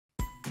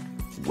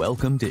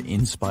Welcome to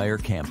Inspire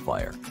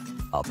Campfire,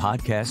 a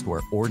podcast where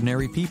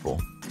ordinary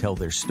people tell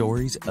their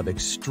stories of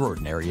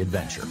extraordinary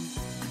adventure.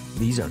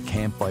 These are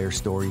campfire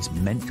stories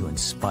meant to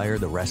inspire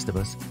the rest of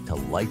us to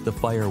light the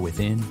fire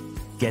within,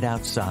 get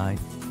outside,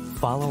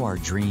 follow our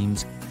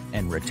dreams,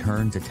 and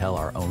return to tell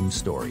our own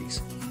stories.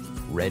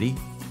 Ready?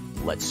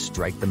 Let's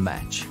strike the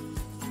match.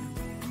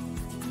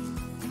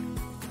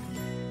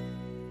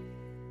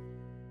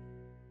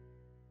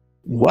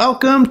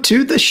 Welcome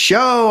to the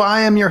show.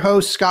 I am your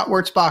host, Scott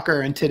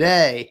Wurtzbacher, and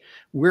today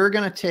we're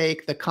going to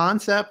take the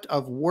concept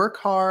of work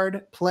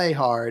hard, play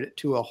hard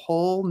to a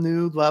whole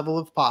new level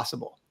of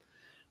possible.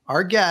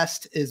 Our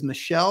guest is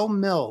Michelle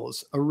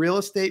Mills, a real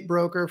estate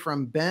broker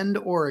from Bend,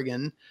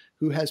 Oregon,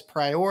 who has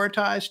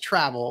prioritized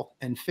travel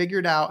and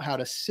figured out how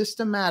to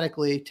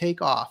systematically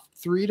take off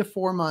 3 to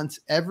 4 months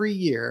every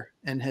year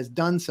and has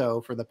done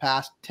so for the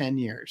past 10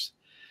 years.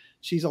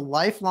 She's a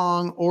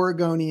lifelong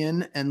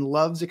Oregonian and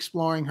loves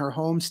exploring her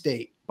home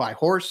state by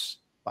horse,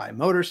 by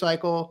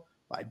motorcycle,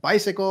 by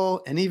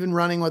bicycle, and even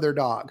running with her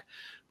dog.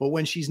 But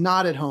when she's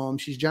not at home,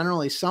 she's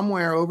generally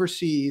somewhere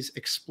overseas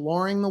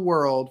exploring the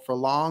world for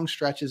long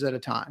stretches at a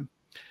time.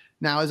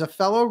 Now, as a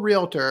fellow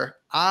realtor,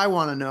 I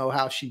want to know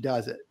how she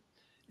does it.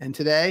 And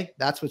today,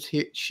 that's what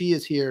she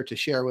is here to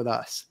share with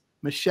us.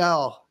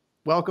 Michelle,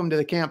 welcome to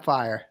the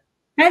campfire.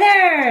 Hi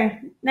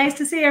there. Nice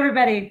to see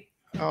everybody.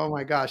 Oh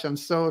my gosh, I'm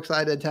so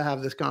excited to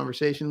have this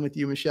conversation with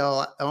you,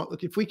 Michelle.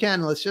 If we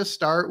can, let's just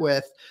start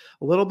with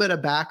a little bit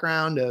of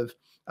background of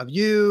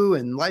you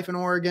and life in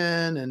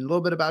Oregon and a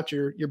little bit about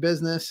your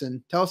business,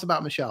 and tell us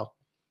about Michelle.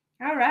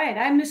 All right.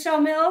 I'm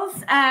Michelle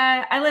Mills.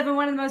 I live in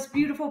one of the most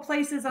beautiful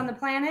places on the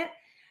planet,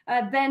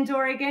 Bend,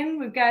 Oregon.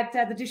 We've got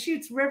the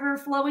Deschutes River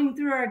flowing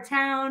through our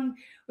town.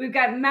 We've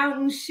got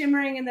mountains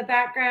shimmering in the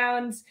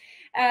background.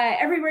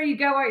 Everywhere you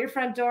go out your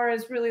front door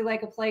is really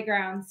like a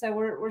playground. So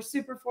we're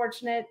super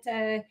fortunate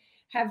to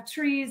have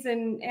trees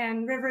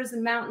and rivers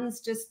and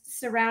mountains just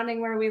surrounding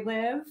where we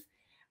live.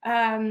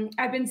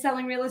 I've been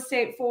selling real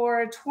estate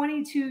for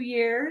 22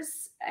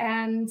 years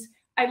and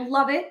I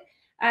love it.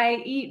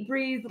 I eat,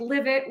 breathe,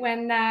 live it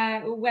when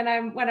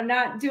I'm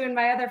not doing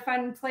my other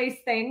fun place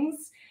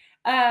things.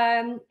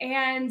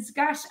 And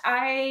gosh,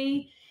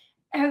 I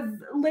have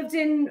lived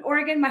in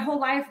Oregon my whole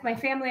life. My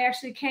family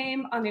actually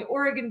came on the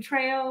Oregon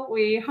Trail.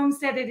 We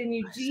homesteaded in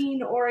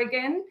Eugene,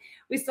 Oregon.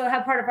 We still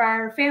have part of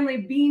our family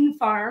bean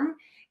farm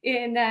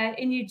in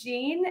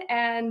Eugene.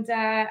 And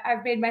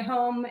I've made my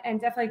home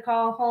and definitely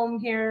call home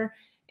here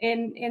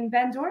in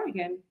Bend,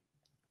 Oregon.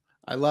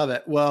 I love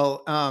it.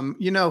 Well,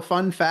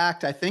 fun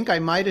fact, I think I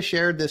might have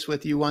shared this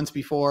with you once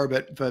before,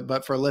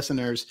 but for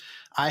listeners,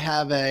 I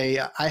had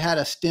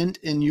a stint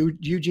in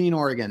Eugene,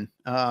 Oregon.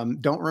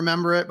 Don't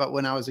remember it, but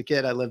when I was a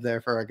kid, I lived there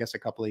for, I guess, a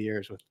couple of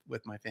years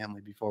with my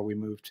family before we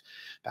moved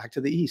back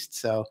to the East.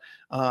 So,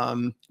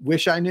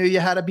 wish I knew you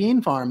had a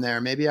bean farm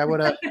there. Maybe I would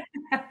have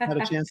had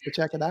a chance to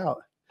check it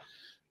out.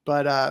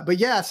 But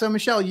yeah, so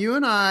Michelle, you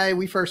and I,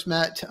 we first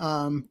met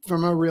from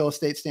a real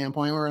estate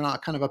standpoint. We were on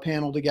kind of a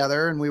panel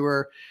together, and we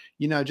were,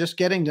 just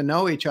getting to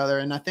know each other.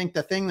 And I think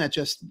the thing that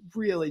just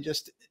really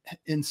just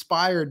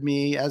inspired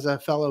me as a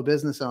fellow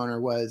business owner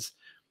was,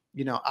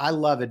 I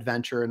love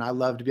adventure and I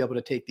love to be able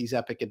to take these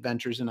epic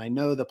adventures, and I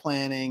know the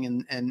planning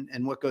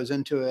and what goes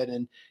into it.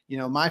 And,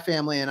 my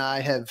family and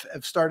I have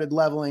started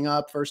leveling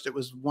up. First, it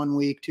was 1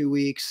 week, 2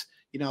 weeks,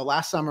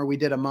 last summer we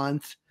did a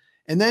month.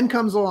 And then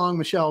comes along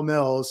Michelle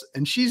Mills,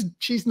 and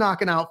she's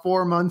knocking out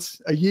 4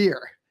 months a year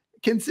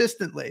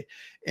consistently.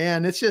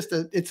 And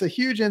it's a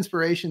huge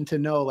inspiration to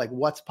know like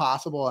what's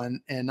possible.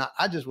 And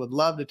I just would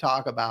love to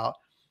talk about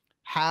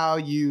how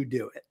you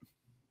do it.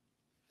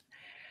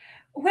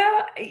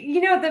 Well,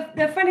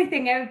 the funny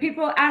thing,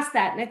 people ask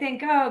that, and I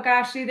think, oh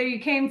gosh, either you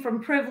came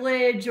from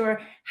privilege or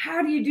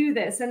how do you do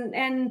this?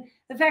 And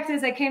the fact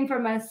is, I came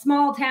from a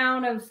small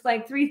town of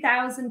like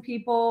 3,000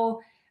 people.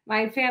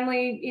 My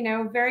family,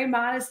 very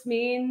modest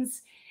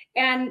means.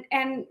 And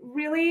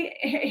really,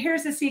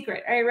 here's the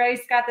secret. Are you ready,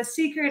 Scott? The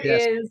secret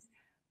is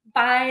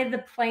buy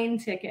the plane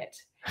ticket.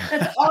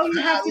 That's all you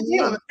have to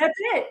do. That's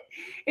it.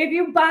 If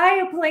you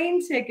buy a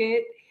plane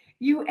ticket,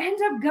 you end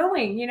up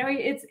going.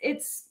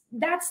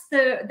 That's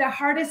the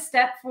hardest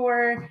step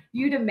for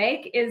you to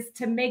make, is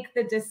to make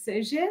the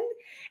decision.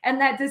 And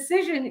that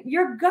decision,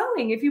 you're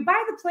going. If you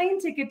buy the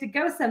plane ticket to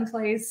go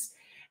someplace,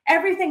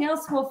 everything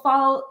else will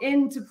fall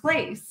into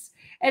place.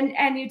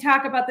 And you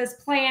talk about this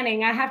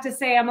planning. I have to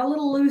say, I'm a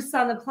little loose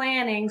on the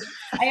planning.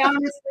 I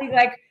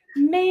honestly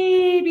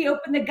maybe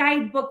open the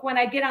guidebook when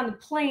I get on the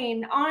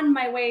plane on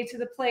my way to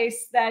the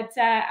place that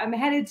I'm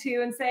headed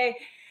to and say,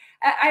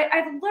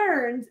 I've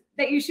learned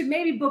that you should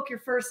maybe book your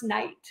first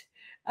night.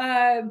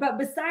 But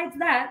besides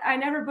that, I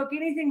never book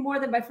anything more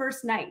than my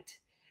first night.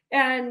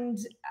 And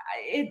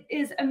it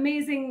is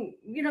amazing.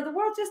 The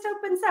world just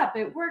opens up.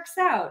 It works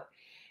out.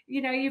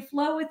 You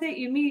flow with it.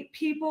 You meet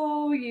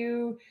people.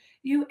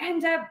 You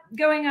end up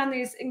going on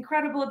these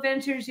incredible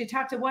adventures. You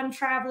talk to one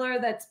traveler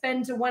that's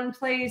been to one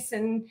place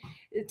and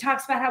it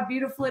talks about how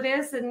beautiful it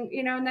is. And,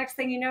 next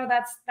thing you know,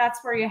 that's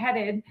where you're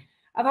headed.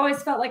 I've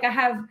always felt like I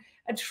have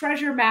a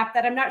treasure map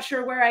that I'm not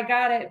sure where I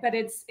got it, but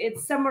it's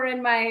somewhere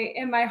in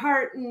my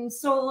heart and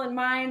soul and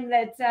mind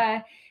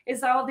that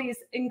is all these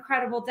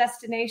incredible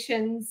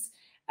destinations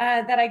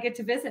that I get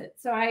to visit.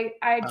 So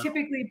I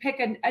typically pick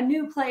a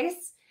new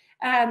place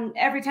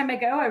every time I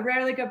go. I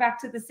rarely go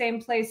back to the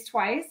same place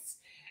twice.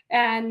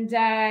 And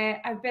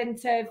I've been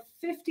to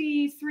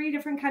 53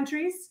 different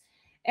countries,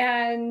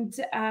 and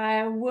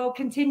will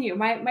continue.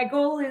 My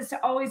goal is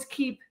to always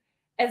keep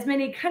as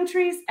many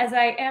countries as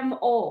I am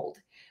old.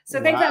 So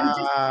I think I'm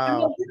a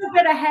little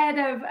bit ahead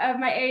of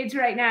my age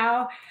right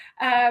now,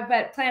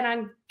 but plan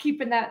on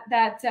keeping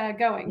that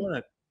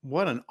going.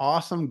 What an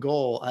awesome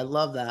goal. I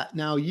love that.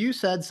 Now, you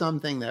said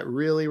something that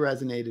really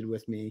resonated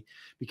with me,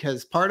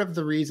 because part of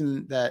the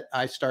reason that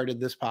I started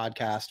this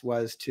podcast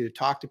was to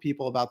talk to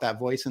people about that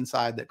voice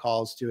inside that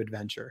calls to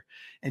adventure.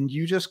 And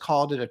you just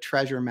called it a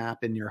treasure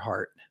map in your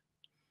heart.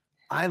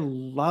 I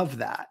love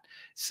that.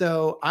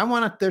 So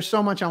there's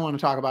so much I want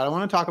to talk about. I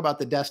want to talk about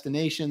the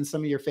destinations,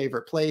 some of your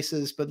favorite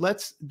places, but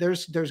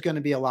there's going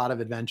to be a lot of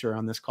adventure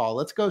on this call.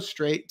 Let's go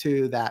straight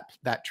to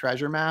that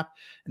treasure map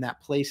and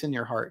that place in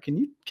your heart.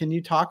 Can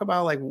you talk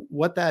about like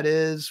what that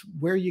is,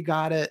 where you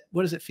got it?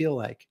 What does it feel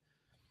like?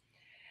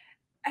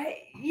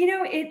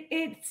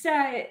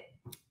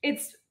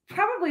 It's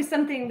probably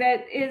something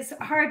that is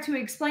hard to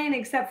explain,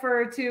 except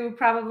for to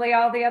probably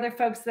all the other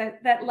folks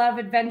that love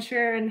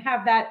adventure and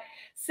have that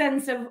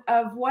sense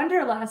of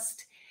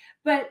wanderlust.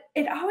 But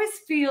it always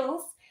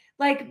feels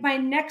like my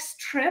next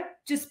trip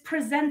just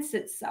presents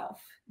itself.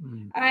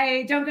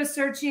 I don't go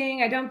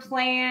searching. I don't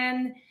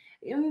plan.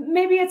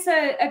 Maybe it's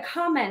a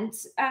comment.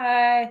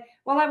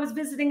 While I was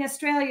visiting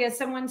Australia,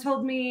 someone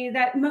told me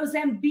that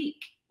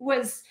Mozambique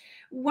was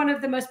one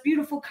of the most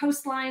beautiful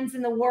coastlines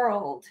in the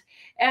world.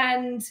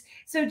 And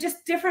so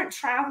just different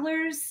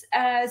travelers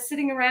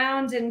sitting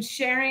around and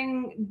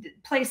sharing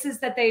places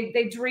that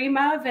they dream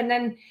of. And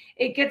then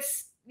it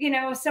gets,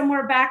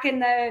 somewhere back in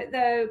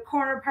the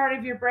corner part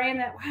of your brain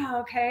that, wow,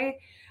 okay,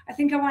 I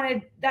think I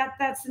wanted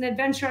that's an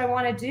adventure I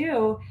want to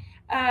do.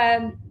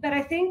 But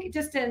I think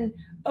just an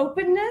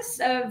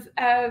openness of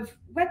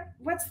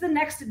what's the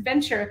next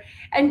adventure,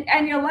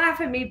 and you'll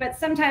laugh at me, but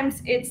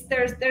sometimes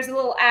there's a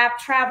little app,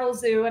 Travel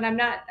Zoo, and I'm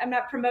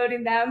not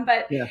promoting them,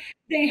 but yeah,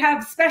 they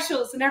have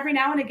specials, and every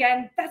now and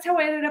again, that's how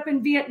I ended up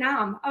in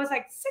Vietnam. I was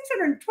like,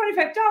 $625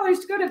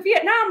 to go to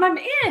Vietnam, I'm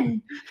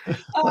in.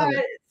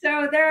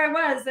 So there I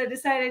was. I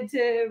decided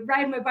to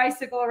ride my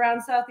bicycle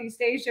around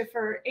Southeast Asia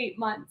for 8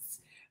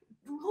 months,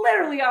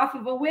 literally off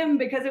of a whim,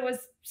 because it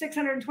was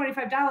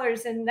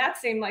 $625 and that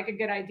seemed like a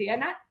good idea.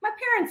 My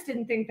parents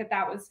didn't think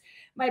that was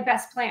my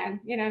best plan.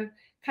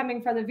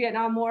 Coming from the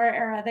Vietnam War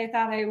era, they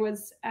thought I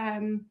was,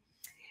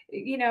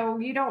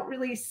 you don't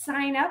really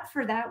sign up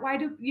for that. Why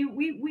do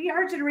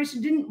our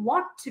generation didn't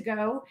want to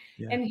go.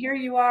 Yeah. And here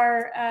you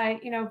are,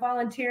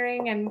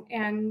 volunteering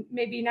and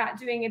maybe not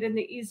doing it in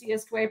the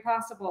easiest way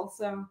possible.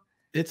 So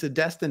it's a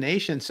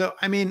destination. So,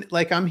 I mean,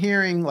 like I'm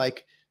hearing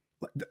like,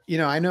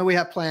 I know we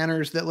have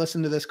planners that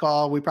listen to this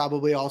call. We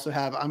probably also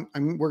have,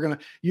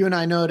 you and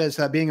I know it as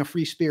being a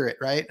free spirit,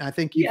 right? And I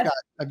think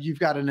you've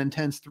got an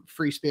intense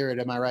free spirit.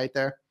 Am I right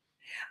there?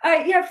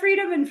 Yeah.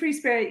 Freedom and free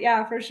spirit.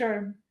 Yeah, for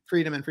sure.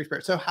 Freedom and free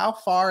spirit. So how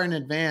far in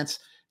advance,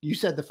 you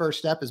said the first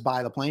step is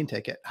buy the plane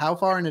ticket. How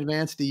far in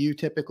advance do you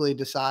typically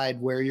decide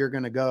where you're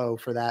going to go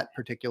for that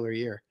particular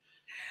year?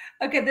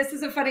 Okay. This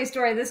is a funny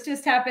story. This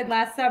just happened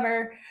last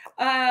summer.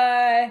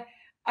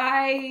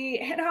 I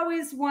had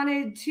always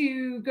wanted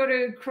to go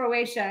to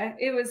Croatia.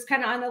 It was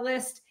kind of on the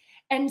list.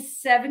 And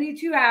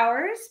 72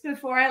 hours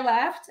before I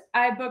left,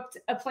 I booked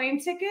a plane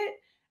ticket,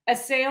 a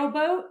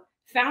sailboat,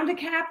 found a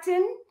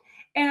captain,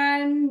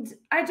 and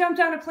I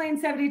jumped on a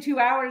plane 72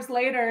 hours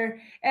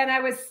later. And I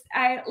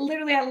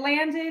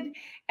landed,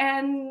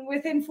 and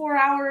within 4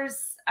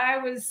 hours, I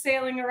was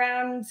sailing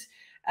around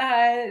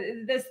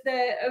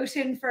the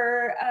ocean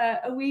for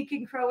a week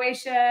in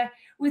Croatia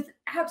with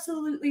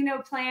absolutely no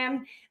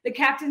plan. The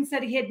captain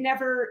said he had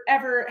never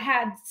ever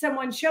had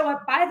someone show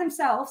up by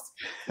themselves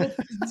with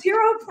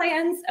zero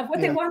plans of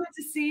what they wanted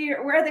to see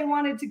or where they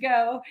wanted to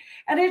go.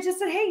 And I just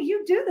said, hey,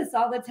 you do this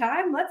all the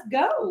time. Let's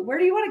go. Where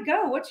do you want to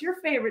go? What's your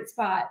favorite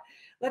spot?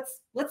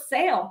 Let's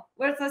sail.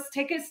 Let's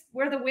take us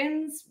where the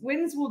winds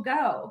will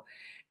go.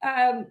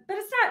 But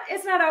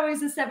it's not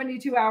always a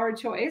 72-hour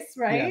choice,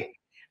 right?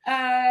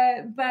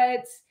 Yeah.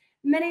 But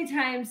many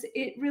times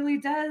it really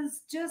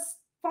does just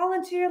fall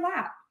into your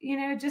lap.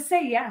 Just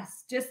say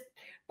yes, just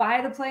buy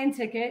the plane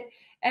ticket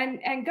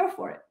and go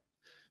for it.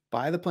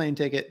 Buy the plane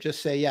ticket,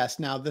 just say yes.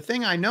 Now, the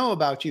thing I know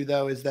about you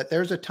though, is that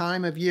there's a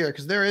time of year,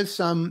 because there is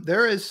some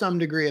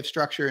degree of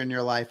structure in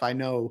your life. I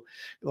know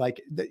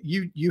like that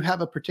you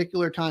have a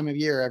particular time of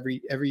year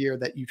every year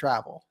that you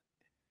travel,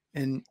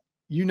 and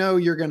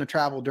you're going to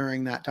travel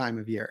during that time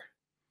of year.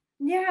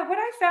 Yeah. What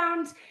I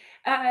found,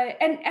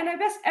 and I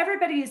guess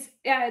everybody's,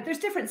 there's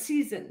different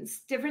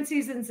seasons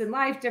in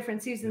life,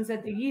 different seasons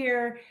of the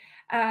year.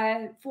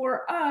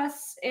 For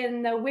us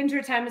in the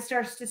wintertime, it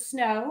starts to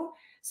snow.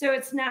 So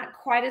it's not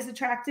quite as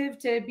attractive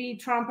to be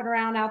tromping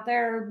around out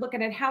there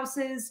looking at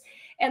houses.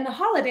 And the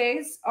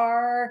holidays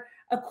are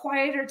a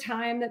quieter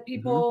time that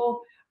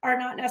people are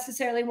not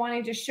necessarily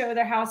wanting to show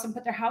their house and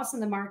put their house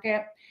in the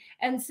market.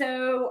 And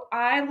so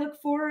I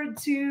look forward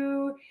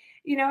to,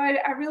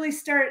 I really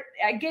start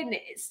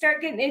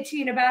getting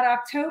itchy in about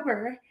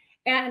October.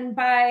 And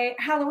by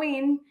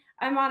Halloween,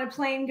 I'm on a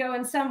plane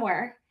going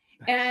somewhere.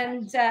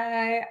 And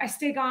I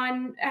stay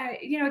gone,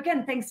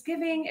 again,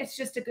 Thanksgiving, it's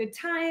just a good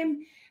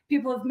time.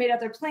 People have made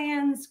other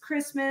plans,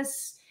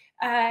 Christmas.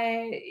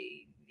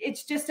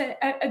 It's just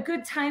a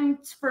good time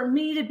for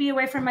me to be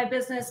away from my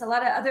business. A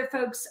lot of other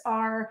folks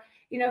are,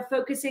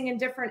 focusing in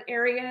different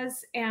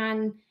areas.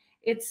 And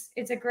it's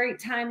a great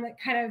time that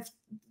kind of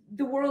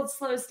the world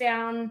slows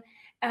down,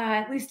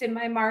 at least in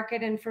my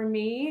market and for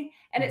me.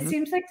 And it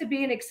seems like to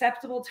be an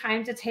acceptable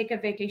time to take a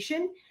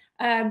vacation.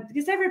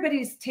 Because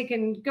everybody's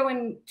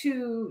going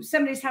to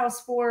somebody's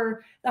house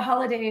for the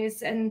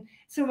holidays. And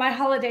so my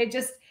holiday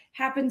just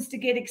happens to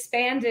get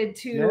expanded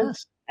to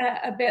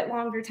a bit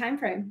longer time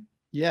frame.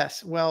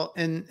 Yes. Well,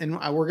 and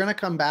we're going to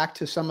come back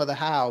to some of the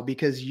how,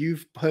 because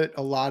you've put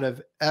a lot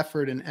of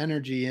effort and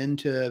energy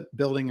into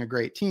building a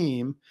great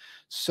team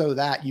so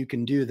that you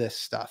can do this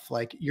stuff.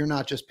 Like, you're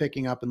not just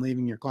picking up and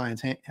leaving your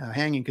clients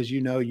hanging, because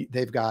your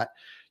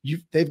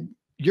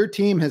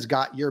team has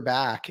got your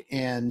back,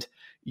 and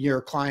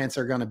your clients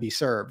are going to be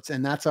served.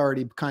 And that's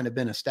already kind of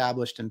been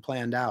established and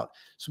planned out.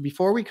 So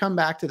before we come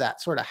back to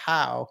that sort of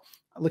how,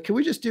 can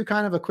we just do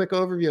kind of a quick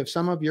overview of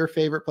some of your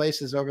favorite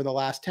places over the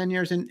last 10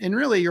 years and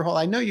really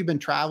I know you've been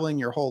traveling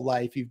your whole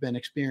life. You've been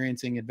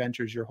experiencing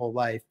adventures your whole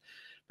life,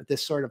 but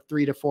this sort of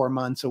 3 to 4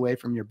 months away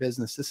from your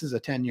business, this is a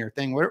 10-year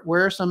thing.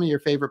 Where are some of your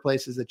favorite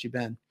places that you've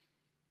been?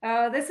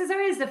 Oh, this is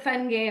always a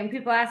fun game.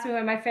 People ask me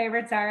what my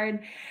favorites are. And,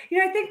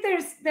 I think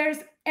there's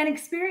an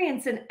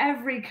experience in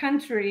every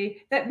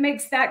country that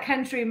makes that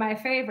country my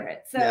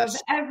favorite. So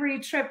every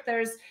trip,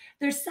 there's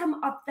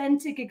some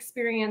authentic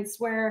experience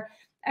where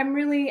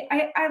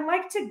I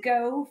like to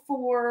go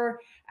for,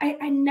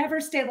 I never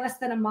stay less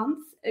than a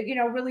month.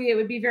 Really, it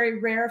would be very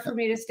rare for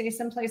me to stay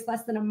someplace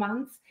less than a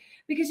month,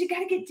 because you got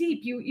to get deep.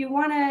 You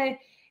want to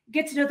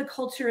get to know the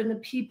culture and the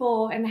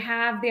people and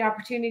have the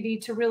opportunity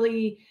to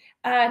really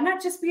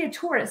not just be a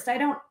tourist. I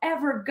don't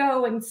ever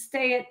go and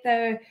stay at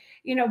the,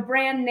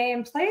 brand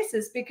name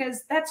places,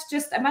 because that's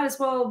just, I might as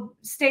well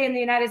stay in the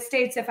United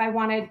States if I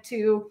wanted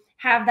to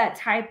have that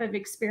type of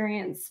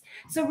experience.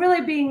 So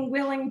really being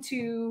willing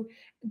to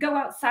go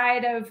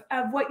outside of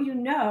what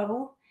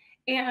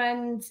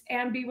and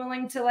be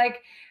willing to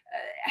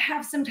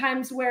have some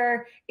times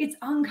where it's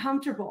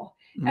uncomfortable.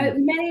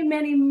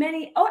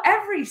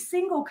 Every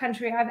single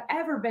country I've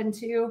ever been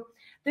to,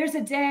 there's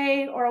a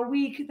day or a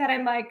week that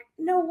I'm like,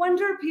 no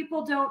wonder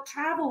people don't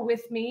travel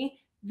with me.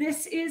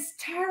 This is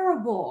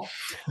terrible.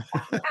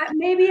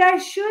 Maybe I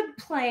should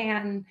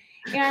plan.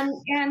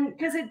 And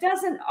because it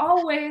doesn't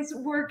always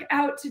work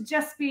out to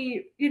just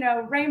be,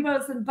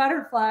 rainbows and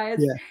butterflies.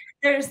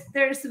 Yeah.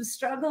 There's some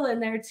struggle in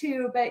there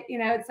too, but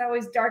it's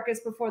always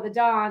darkest before the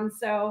dawn.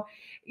 So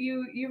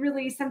you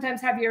really sometimes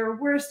have your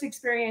worst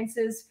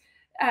experiences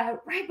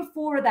right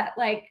before that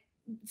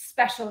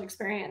special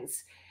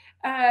experience.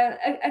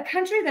 A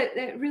country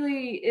that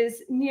really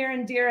is near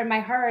and dear in my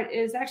heart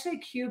is actually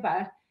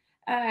Cuba.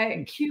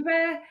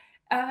 Cuba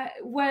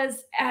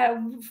was a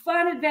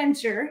fun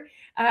adventure.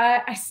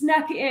 I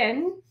snuck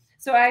in.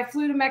 So I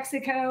flew to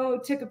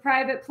Mexico, took a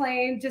private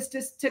plane,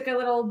 just took a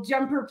little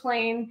jumper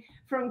plane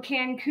from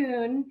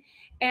Cancun.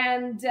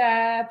 And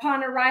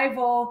upon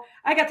arrival,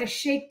 I got the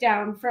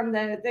shakedown from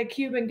the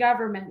Cuban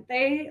government.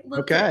 They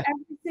looked at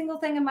every single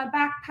thing in my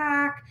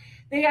backpack.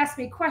 They asked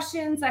me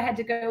questions. I had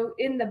to go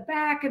in the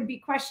back and be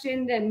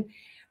questioned. And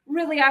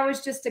really, I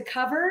was just a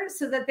cover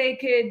so that they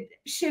could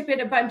ship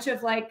in a bunch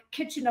of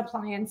kitchen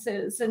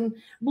appliances and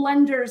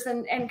blenders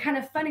and kind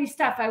of funny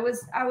stuff. I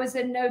was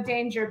in no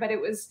danger, but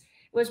it was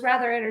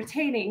rather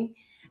entertaining.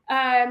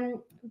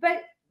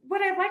 But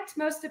what I liked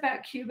most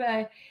about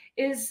Cuba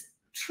is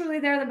truly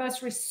they're the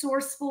most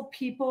resourceful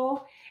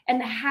people and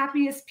the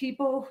happiest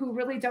people who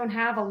really don't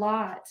have a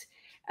lot.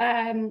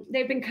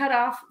 They've been cut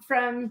off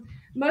from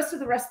most of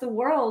the rest of the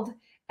world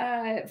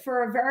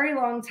for a very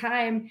long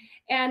time.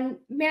 And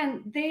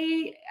man,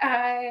 they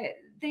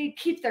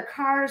keep their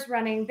cars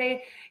running.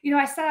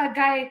 I saw a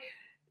guy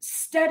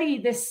study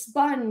this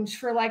sponge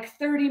for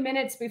 30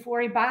 minutes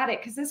before he bought it,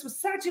 because this was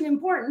such an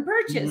important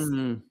purchase,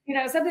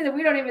 something that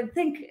we don't even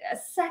think a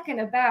second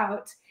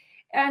about.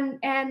 And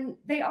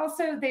they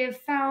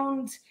have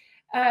found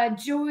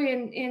joy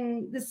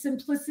in the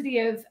simplicity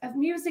of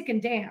music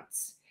and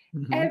dance.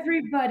 Mm-hmm.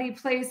 Everybody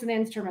plays an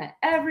instrument.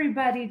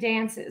 Everybody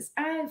dances.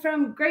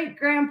 From great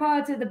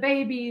grandpa to the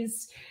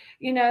babies,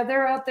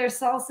 they're out there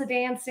salsa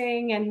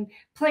dancing and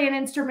playing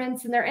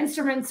instruments, and their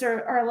instruments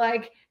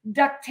are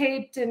duct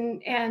taped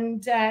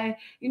and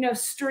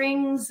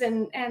strings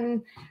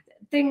and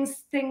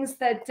things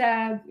that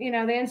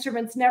the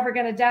instrument's never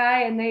going to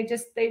die, and they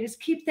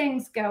just keep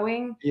things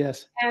going.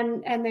 Yes.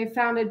 And they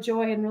found a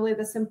joy in really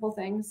the simple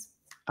things.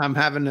 I'm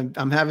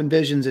having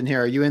visions in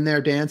here. Are you in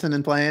there dancing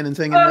and playing and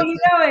singing? Oh, you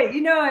know it.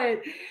 You know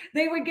it.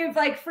 They would give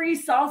like free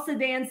salsa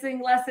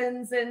dancing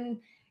lessons, and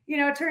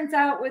it turns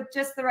out with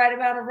just the right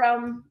amount of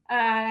rum,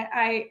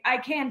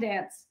 I can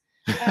dance.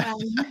 At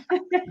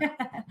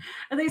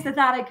least I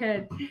thought I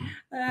could.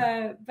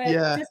 But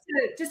Yeah.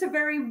 just a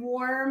very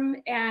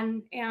warm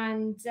and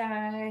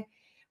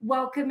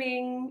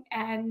welcoming,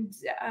 and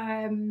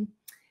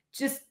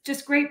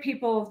just great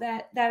people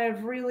that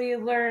have really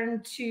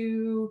learned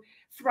to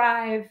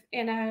thrive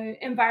in an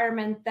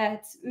environment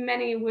that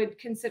many would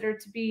consider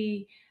to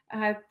be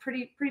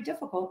pretty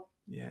difficult.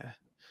 Yeah.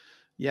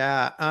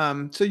 Yeah.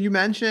 So you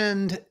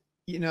mentioned,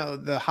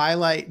 the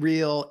highlight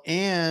reel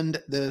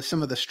and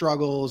some of the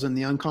struggles and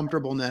the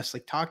uncomfortableness.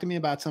 Like, talk to me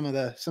about some of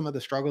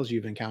the struggles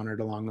you've encountered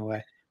along the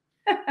way.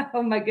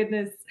 Oh my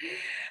goodness.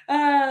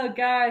 Oh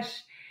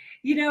gosh.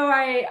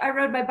 I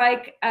rode my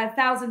bike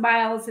 1,000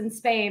 miles in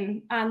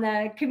Spain on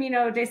the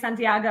Camino de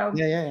Santiago.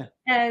 Yeah.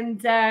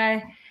 And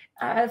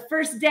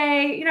first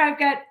day, I've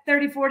got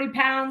 30, 40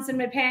 pounds in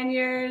my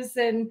panniers,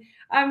 and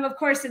I'm of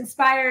course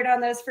inspired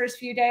on those first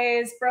few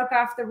days, broke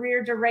off the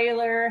rear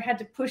derailleur, had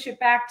to push it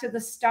back to the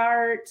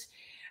start.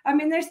 I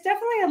mean, there's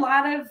definitely a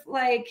lot of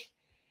like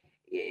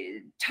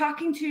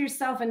talking to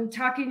yourself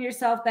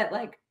that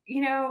like,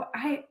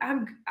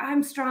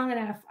 I'm strong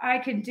enough. I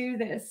can do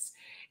this,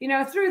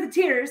 through the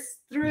tears,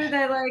 through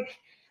the like,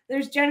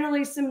 there's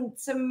generally some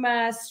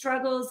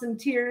struggles and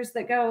tears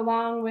that go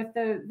along with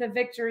the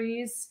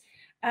victories.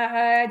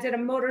 I did a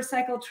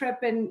motorcycle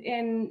trip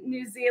in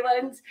New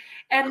Zealand,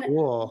 and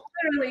Cool.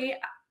 literally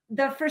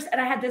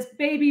and I had this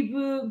baby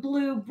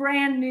blue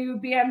brand new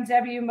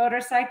BMW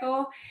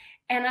motorcycle.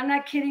 And I'm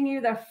not kidding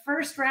you, the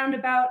first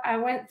roundabout I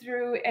went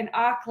through in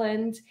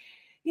Auckland,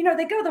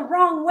 they go the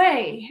wrong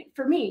way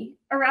for me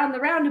around the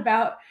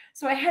roundabout.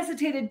 So I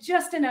hesitated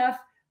just enough,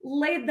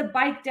 laid the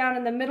bike down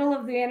in the middle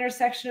of the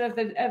intersection of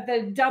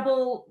the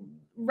double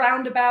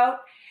roundabout,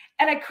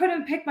 and I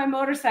couldn't pick my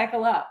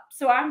motorcycle up.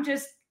 So I'm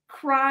just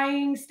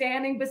crying,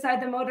 standing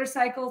beside the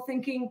motorcycle,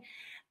 thinking,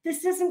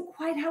 this isn't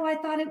quite how I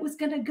thought it was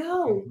going to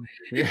go.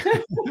 Yeah.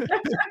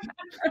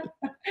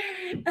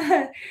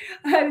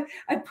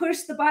 I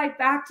pushed the bike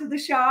back to the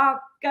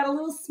shop, got a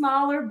little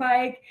smaller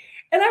bike,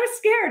 and I was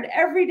scared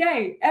every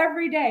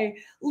day.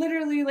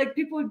 Literally, like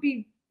people would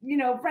be,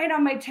 right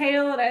on my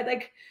tail, and I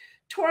like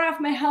tore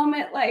off my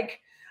helmet, like,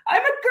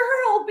 I'm a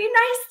girl, be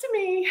nice to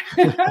me.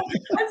 I'm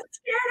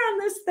scared on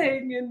this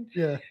thing. And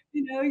Yeah.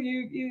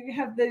 you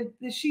have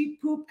the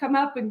sheep poop come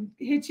up and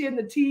hit you in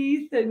the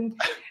teeth, and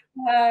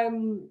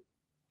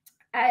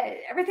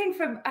everything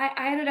from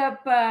I ended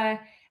up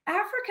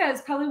Africa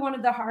is probably one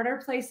of the harder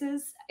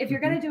places. If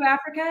you're going to do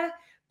Africa,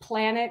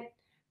 plan it.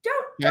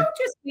 Don't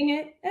just wing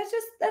it.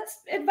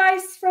 That's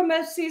advice from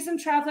a seasoned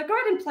traveler. Go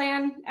ahead and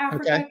plan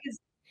Africa, because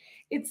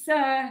it's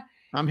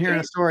I'm hearing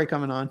a story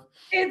coming on.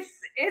 It's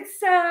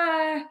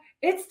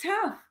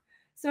tough.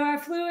 So I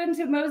flew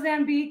into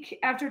Mozambique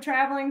after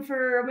traveling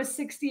for almost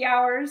 60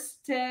 hours.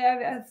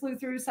 I flew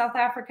through South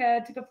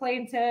Africa, took a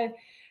plane to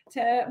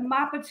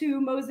Maputo,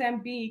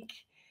 Mozambique,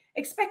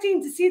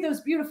 expecting to see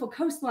those beautiful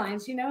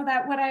coastlines,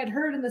 that what I had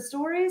heard in the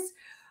stories.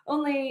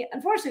 Only,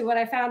 unfortunately, what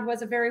I found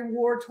was a very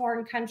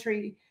war-torn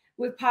country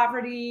with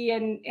poverty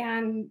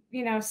and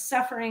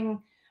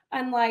suffering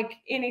unlike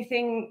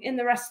anything in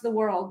the rest of the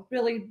world.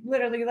 Really,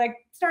 literally, like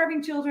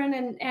starving children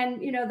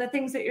and the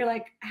things that you're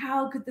like,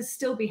 how could this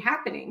still be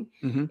happening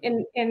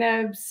in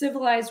a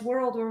civilized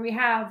world where we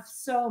have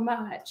so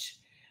much?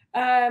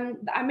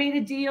 I made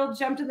a deal,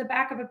 jumped in the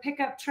back of a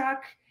pickup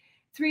truck.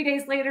 3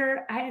 days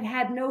later, I had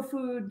had no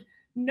food,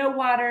 no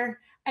water.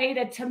 I ate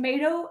a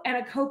tomato and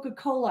a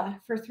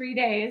Coca-Cola for 3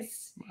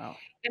 days. Wow.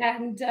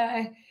 And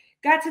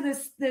got to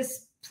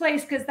this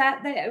place, because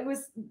that it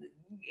was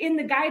in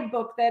the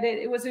guidebook that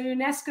it was a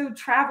UNESCO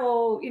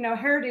travel,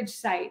 heritage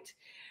site.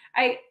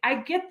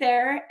 I get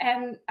there,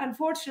 and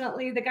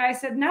unfortunately the guy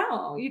said,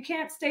 no, you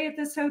can't stay at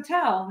this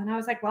hotel. And I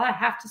was like, well, I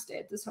have to stay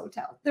at this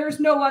hotel. There's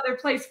no other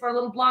place for a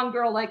little blonde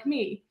girl like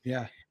me.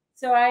 Yeah.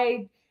 So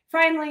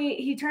finally,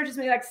 he charges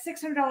me like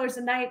 $600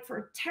 a night for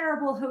a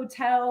terrible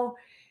hotel.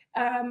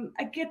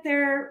 I get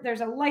there,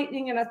 there's a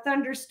lightning and a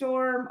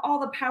thunderstorm, all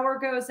the power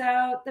goes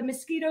out, the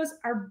mosquitoes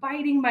are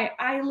biting my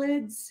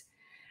eyelids.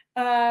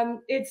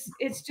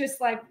 It's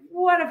just like,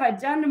 what have I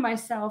done to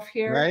myself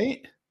here?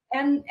 Right.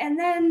 And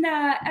then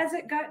as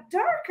it got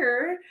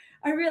darker,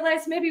 I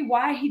realized maybe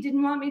why he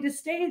didn't want me to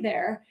stay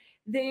there.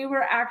 They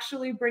were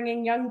actually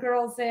bringing young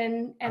girls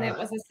in, and it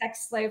was a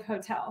sex slave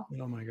hotel.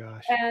 Oh my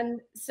gosh.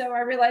 And so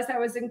I realized I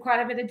was in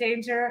quite a bit of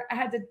danger. I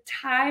had to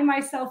tie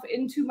myself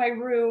into my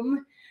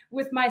room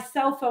with my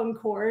cell phone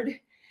cord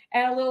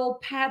and a little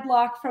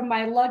padlock from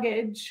my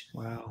luggage.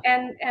 Wow.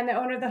 And the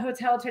owner of the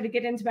hotel tried to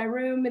get into my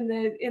room in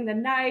the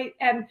night.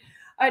 And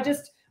I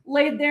just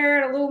laid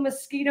there in a little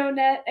mosquito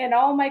net and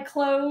all my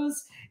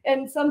clothes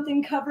and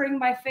something covering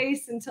my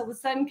face until the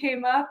sun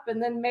came up,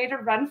 and then made a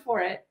run for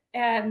it.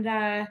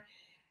 And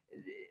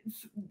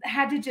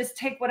had to just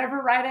take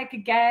whatever ride I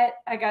could get.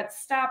 I got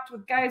stopped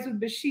with guys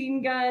with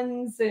machine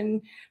guns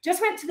and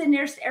just went to the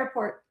nearest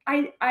airport.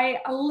 I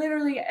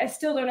literally, I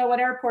still don't know what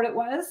airport it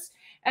was.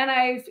 And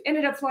I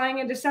ended up flying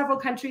into several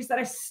countries that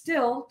I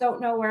still don't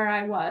know where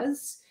I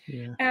was.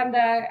 Yeah. And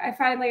I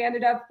finally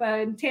ended up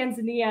in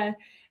Tanzania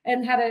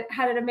and had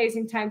an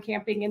amazing time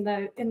camping in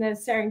the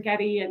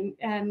Serengeti,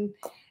 and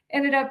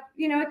ended up,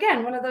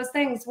 again, one of those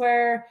things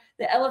where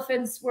the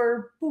elephants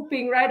were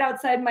pooping right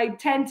outside my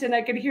tent and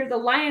I could hear the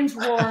lions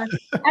roar.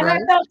 And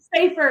Right? I felt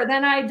safer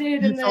than I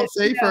did. You felt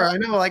safer. I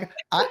know. Like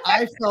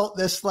I felt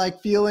this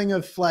like feeling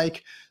of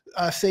like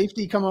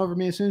safety come over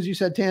me as soon as you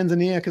said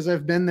Tanzania, because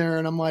I've been there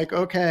and I'm like,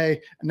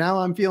 okay, now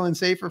I'm feeling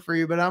safer for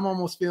you. But I'm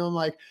almost feeling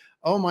like,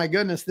 oh my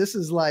goodness, this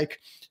is like,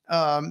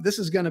 this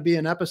is going to be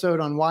an episode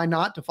on why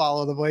not to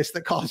follow the voice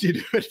that calls you to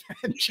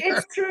adventure.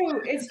 It's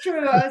true. It's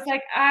true. I was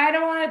like, I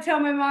don't want to tell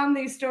my mom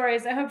these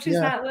stories. I hope she's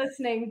not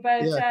listening.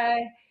 But,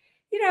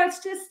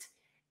 it's just,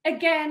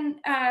 again,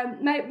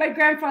 my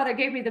grandfather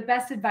gave me the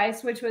best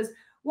advice, which was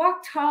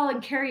walk tall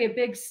and carry a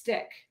big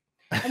stick.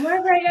 And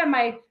wherever I am,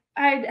 I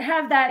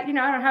have that, I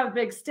don't have a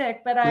big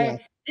stick, but I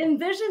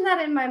envision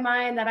that in my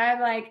mind, that I'm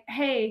like,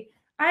 hey,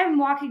 I'm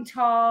walking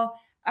tall.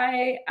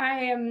 I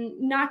am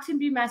not to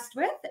be messed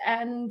with.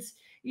 And,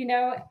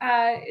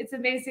 it's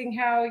amazing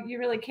how you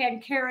really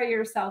can carry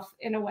yourself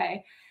in a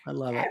way. I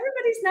love it.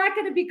 Everybody's not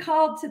going to be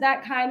called to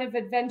that kind of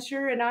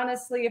adventure. And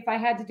honestly, if I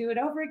had to do it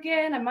over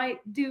again, I might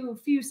do a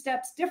few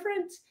steps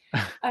different.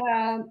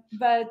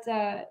 But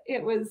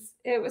it was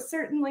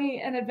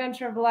certainly an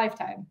adventure of a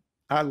lifetime.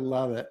 I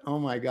love it. Oh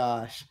my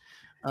gosh.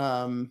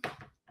 All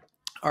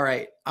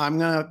right. I'm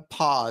going to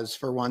pause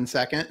for 1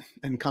 second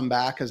and come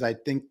back, because I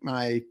think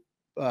my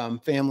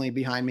family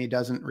behind me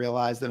doesn't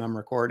realize that I'm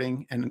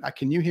recording. And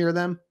can you hear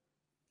them?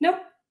 Nope.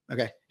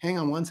 Okay. Hang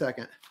on 1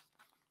 second.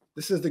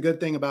 This is the good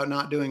thing about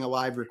not doing a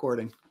live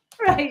recording.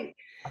 Right.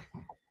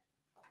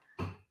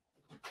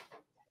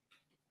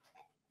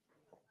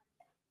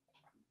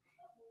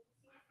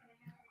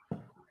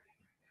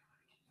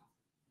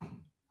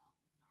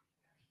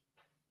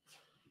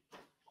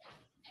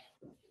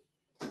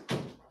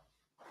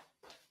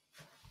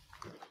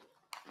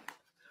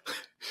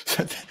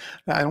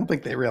 I don't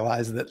think they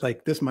realize that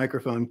like this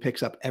microphone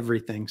picks up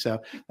everything. So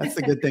that's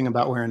the good thing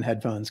about wearing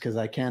headphones, because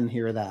I can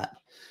hear that.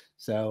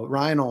 So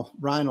Ryan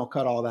will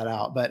cut all that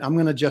out, but I'm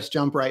going to just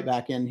jump right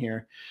back in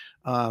here,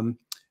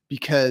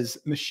 because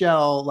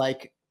Michelle,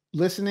 like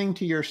listening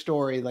to your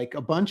story, like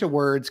a bunch of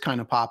words kind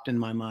of popped in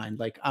my mind.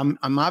 Like I'm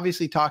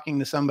obviously talking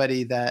to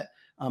somebody that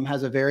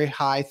has a very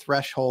high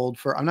threshold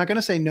for, I'm not going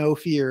to say no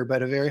fear,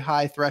 but a very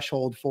high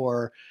threshold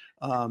for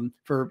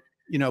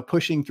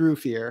pushing through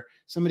fear.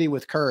 Somebody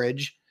with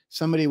courage,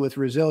 somebody with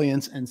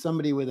resilience, and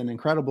somebody with an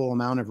incredible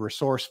amount of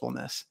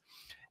resourcefulness.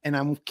 And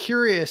I'm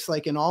curious,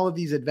 like in all of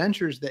these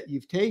adventures that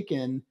you've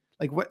taken,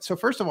 like what, so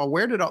first of all,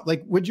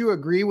 would you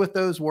agree with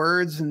those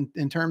words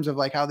in terms of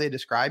like how they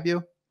describe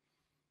you?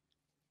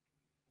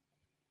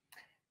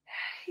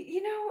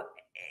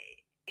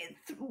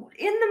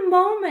 In the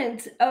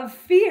moment of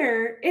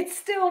fear, it's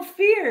still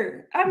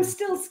fear. I'm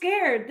still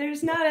scared.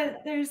 There's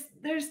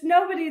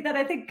nobody that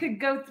I think could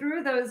go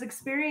through those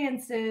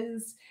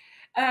experiences.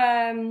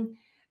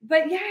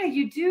 But yeah,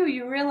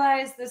 you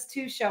realize this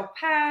too shall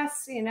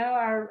pass.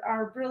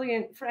 Our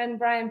brilliant friend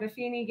Brian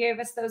Buffini gave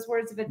us those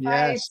words of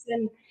advice.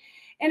 Yes.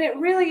 And it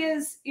really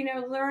is,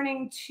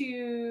 learning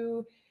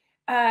to,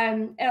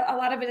 a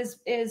lot of it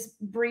is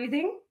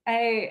breathing.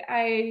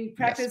 I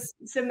practice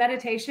some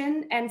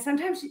meditation, and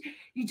sometimes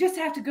you just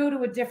have to go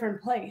to a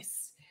different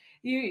place.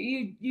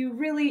 You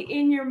really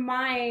in your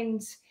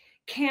mind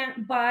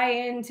can't buy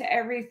into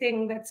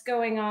everything that's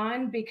going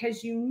on,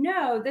 because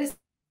this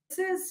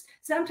is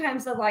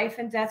sometimes a life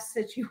and death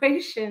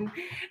situation.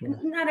 Yeah.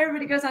 Not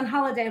everybody goes on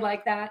holiday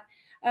like that.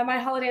 My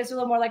holiday is a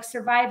little more like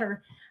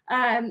Survivor.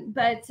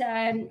 But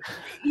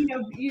you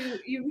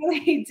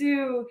really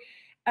do,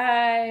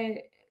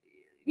 and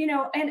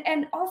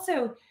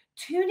also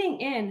tuning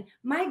in.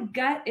 My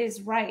gut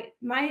is right.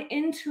 My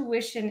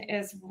intuition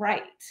is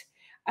right.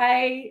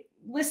 I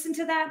listen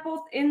to that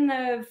both in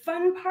the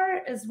fun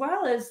part as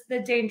well as the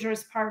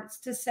dangerous parts,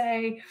 to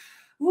say,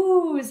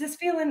 ooh, is this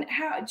feeling,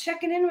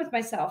 checking in with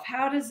myself?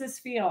 How does this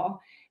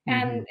feel?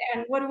 And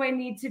what do I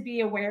need to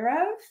be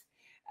aware of?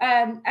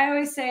 I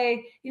always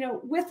say,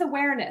 with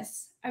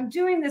awareness. I'm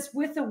doing this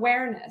with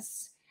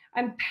awareness.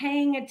 I'm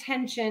paying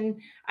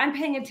attention. I'm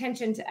paying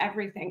attention to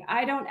everything.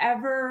 I don't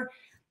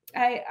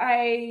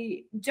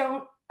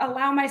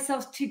allow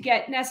myself to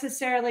get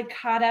necessarily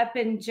caught up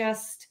in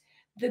just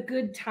the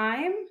good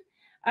time.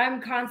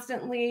 I'm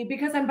constantly,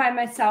 because I'm by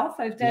myself,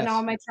 I've done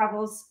all my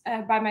travels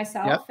by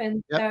myself.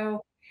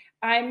 So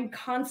I'm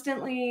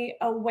constantly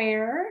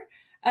aware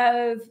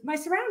of my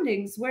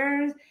surroundings,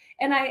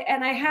 and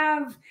I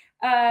have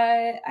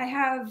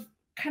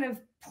kind of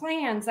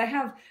plans. I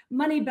have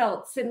money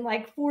belts in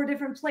like 4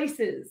 different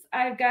places.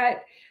 I've got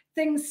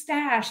things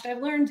stashed.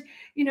 I've learned,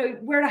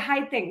 where to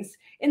hide things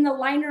in the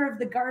liner of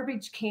the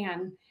garbage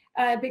can,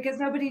 because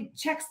nobody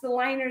checks the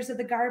liners of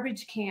the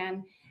garbage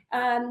can.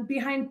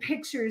 behind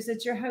pictures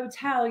at your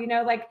hotel.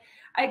 Like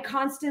I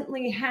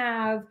constantly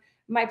have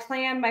my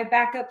plan, my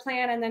backup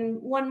plan, and then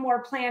one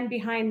more plan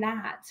behind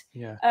that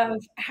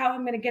of how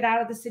I'm going to get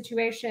out of the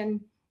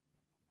situation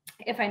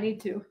if I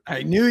need to.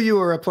 I knew you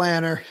were a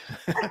planner.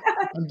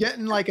 I'm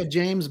getting like a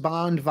James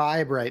Bond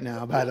vibe right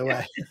now, by the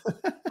way.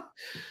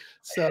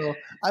 So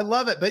I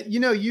love it. But,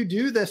 you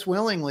do this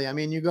willingly. I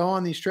mean, you go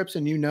on these trips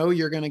and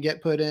you're going to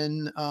get put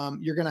in,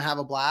 you're going to have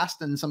a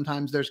blast. And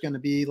sometimes there's going to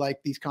be like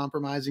these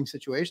compromising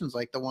situations,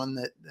 like the one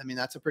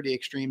that's a pretty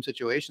extreme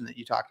situation that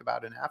you talked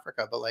about in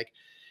Africa. But like,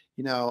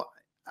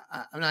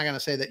 I'm not going to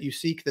say that you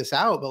seek this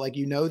out, but like,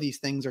 these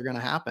things are going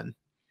to happen.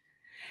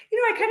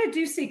 I kind of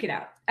do seek it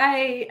out.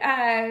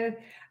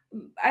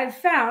 I've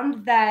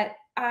found that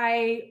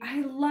I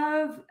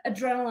love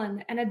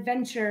adrenaline and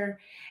adventure.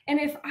 And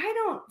if I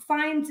don't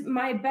find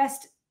my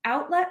best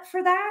outlet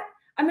for that,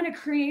 I'm going to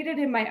create it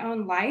in my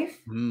own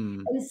life.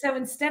 And so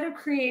instead of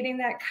creating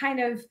that kind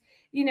of,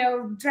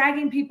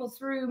 dragging people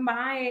through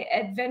my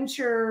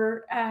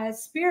adventure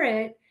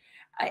spirit,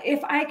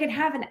 if I could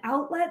have an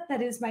outlet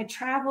that is my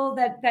travel,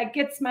 that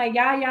gets my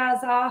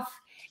yayas off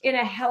in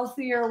a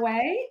healthier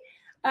way,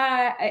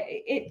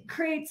 it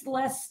creates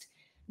less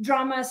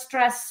drama,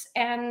 stress,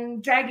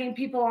 and dragging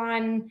people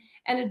on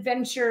an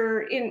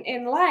adventure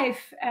in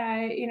life.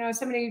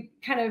 Somebody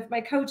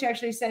my coach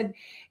actually said,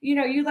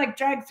 you like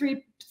drag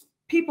 3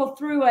 people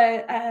through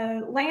a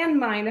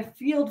landmine, a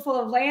field full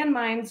of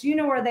landmines,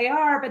 where they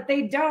are, but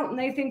they don't. And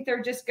they think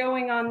they're just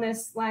going on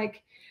this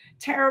like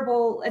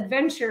terrible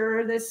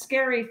adventure, this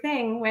scary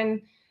thing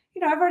when,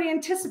 I've already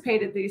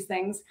anticipated these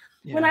things.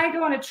 Yeah. When I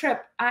go on a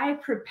trip, I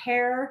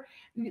prepare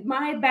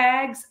my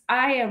bags.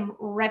 I am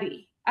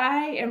ready.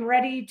 I am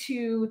ready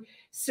to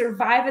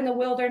survive in the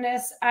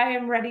wilderness. I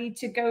am ready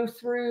to go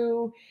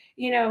through,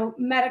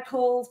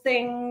 medical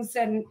things.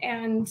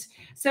 And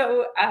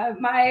so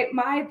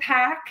my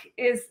pack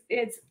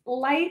it's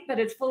light, but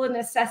it's full of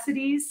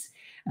necessities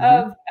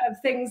of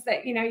things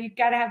that, you've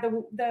got to have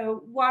the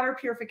water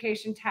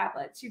purification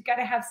tablets. You've got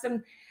to have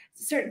some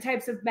certain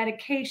types of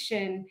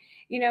medication.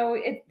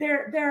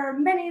 There are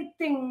many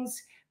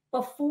things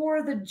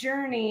before the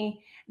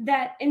journey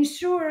that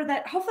ensure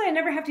that hopefully I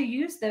never have to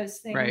use those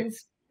things. Right.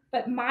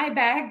 But my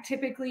bag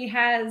typically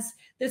has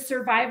the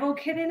survival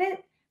kit in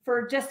it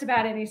for just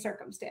about any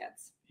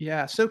circumstance.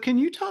 Yeah. So can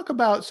you talk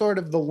about sort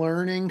of the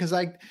learning? Because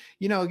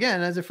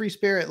again, as a free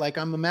spirit, like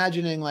I'm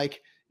imagining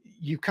like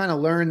you kind of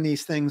learn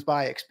these things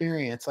by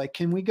experience. Like,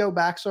 can we go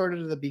back sort of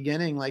to the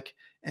beginning, like,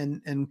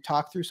 and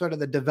talk through sort of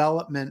the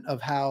development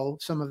of how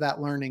some of that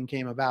learning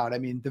came about? I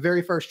mean, the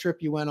very first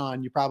trip you went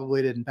on, you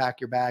probably didn't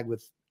pack your bag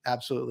with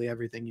absolutely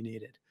everything you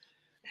needed.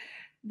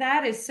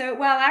 That is so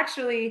well,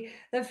 actually,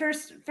 the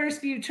first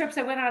few trips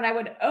I went on, I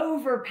would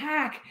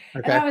overpack.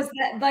 Okay. And I was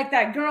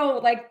that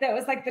girl, that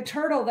was like the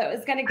turtle that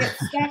was going to get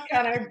stuck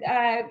on her,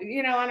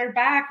 on her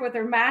back with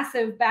her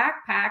massive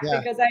backpack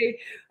because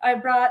I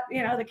brought,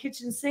 the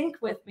kitchen sink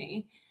with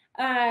me.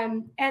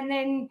 And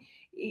then,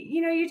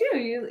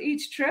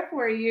 each trip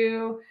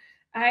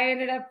I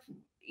ended up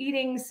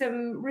eating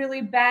some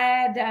really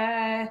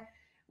bad,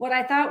 what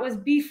I thought was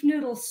beef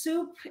noodle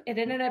soup. It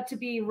ended up to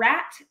be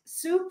rat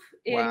soup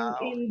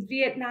in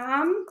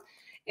Vietnam.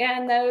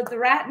 And the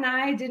rat and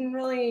I didn't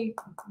really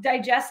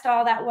digest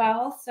all that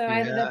well. So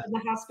I ended up in the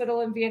hospital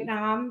in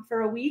Vietnam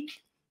for a week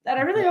that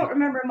I really don't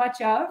remember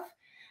much of.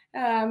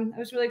 I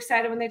was really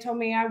excited when they told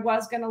me I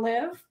was going to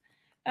live.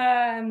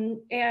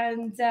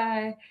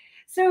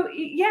 So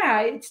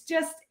it's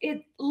just,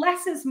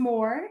 less is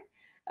more.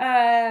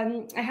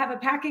 I have a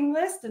packing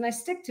list and I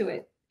stick to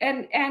it.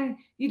 And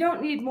you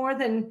don't need more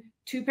than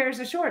 2 pairs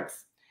of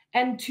shorts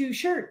and 2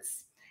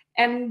 shirts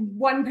and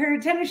 1 pair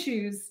of tennis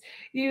shoes.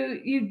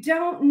 You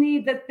don't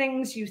need the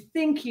things you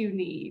think you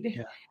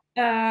need.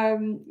 Yeah.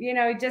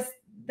 Just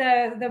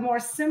the more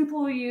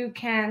simple you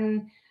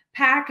can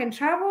pack and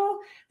travel,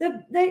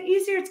 the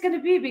easier it's going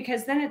to be,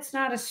 because then it's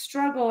not a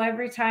struggle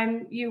every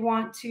time you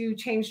want to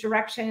change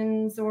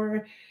directions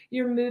or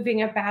you're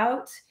moving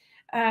about.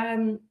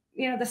 The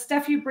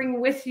stuff you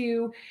bring with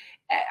you,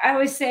 I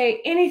always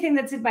say anything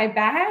that's in my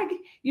bag,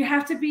 you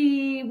have to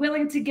be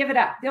willing to give it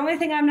up. The only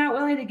thing I'm not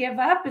willing to give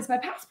up is my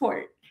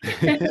passport.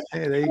 Maybe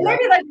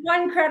like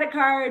 1 credit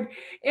card.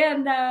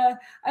 And I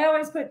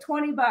always put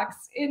 $20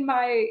 in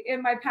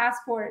my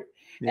passport.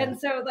 Yeah. And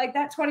so like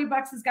that $20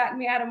 has gotten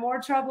me out of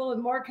more trouble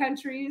in more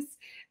countries.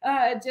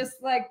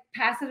 Just like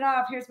pass it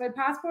off. Here's my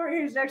passport.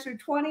 Here's an extra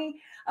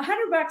 20,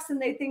 $100,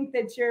 and they think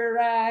that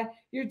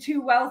you're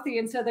too wealthy,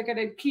 and so they're going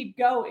to keep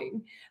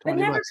going. But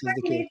never pack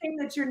anything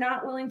that you're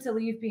not willing to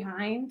leave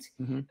behind.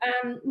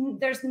 Mm-hmm.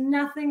 There's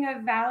nothing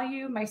of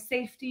value. My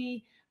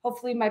safety,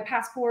 hopefully my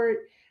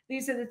passport.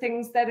 These are the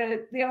things that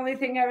are the only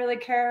thing I really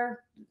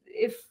care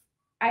if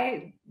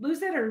I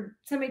lose it or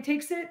somebody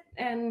takes it.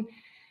 And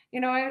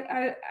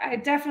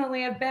I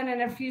definitely have been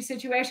in a few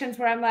situations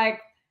where I'm like,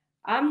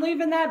 I'm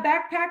leaving that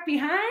backpack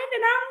behind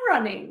and I'm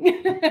running.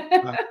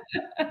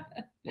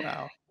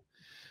 Wow.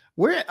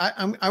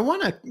 I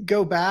want to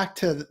go back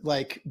to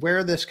like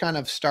where this kind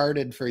of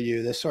started for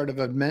you, this sort of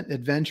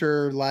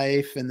adventure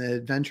life and the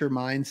adventure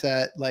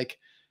mindset. Like,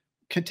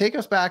 could take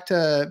us back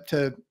to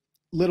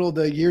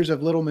the years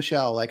of little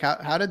Michelle. Like,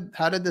 how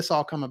did this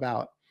all come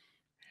about?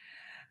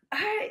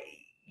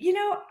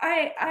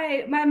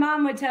 I, my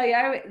mom would tell you,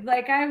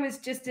 I was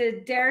just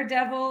a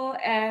daredevil,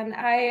 and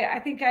I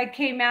think I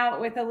came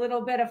out with a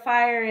little bit of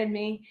fire in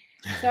me.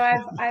 So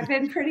I've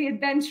been pretty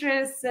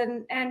adventurous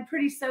and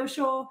pretty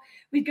social.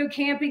 We'd go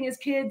camping as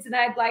kids, and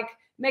I'd like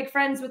make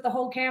friends with the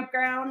whole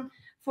campground.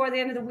 For the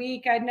end of the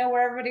week, I'd know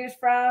where everybody was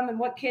from and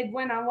what kid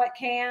went on what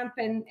camp,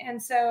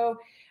 and so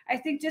I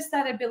think just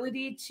that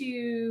ability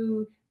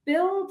to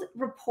build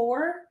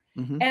rapport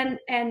Hmm.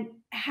 and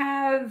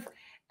have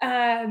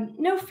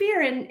no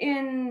fear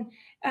in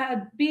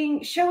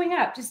being showing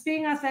up, just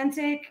being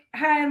authentic.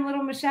 Hi, I'm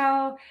little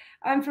Michelle.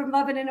 I'm from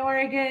Lebanon,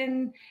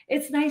 Oregon.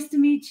 It's nice to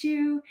meet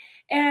you.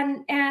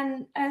 And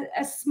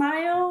a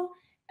smile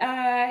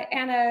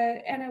and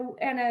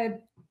a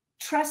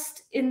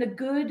trust in the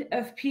good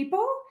of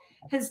people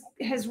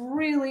has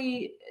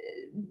really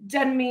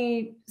done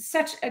me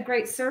such a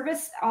great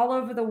service all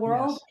over the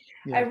world.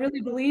 Yes. I Yeah.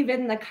 really believe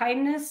in the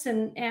kindness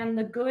and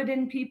the good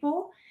in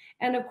people.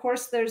 And of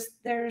course,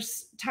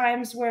 there's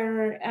times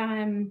where,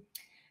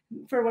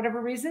 for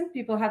whatever reason,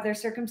 people have their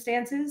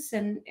circumstances,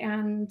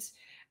 and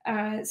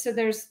so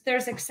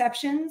there's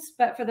exceptions.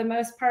 But for the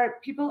most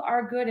part, people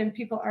are good and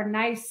people are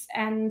nice.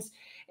 And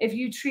if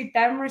you treat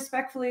them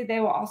respectfully,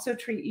 they will also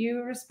treat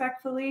you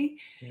respectfully.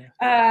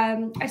 Yeah.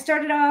 I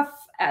started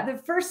off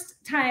the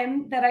first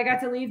time that I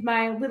got to leave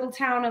my little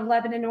town of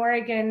Lebanon,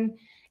 Oregon,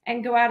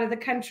 and go out of the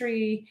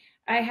country.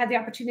 I had the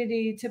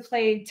opportunity to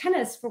play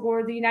tennis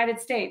for the United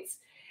States.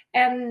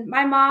 And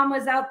my mom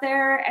was out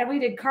there, and we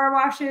did car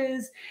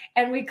washes,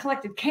 and we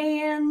collected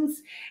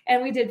cans,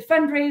 and we did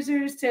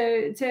fundraisers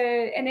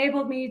to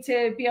enable me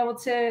to be able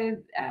to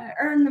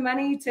earn the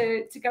money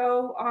to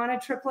go on a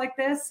trip like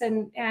this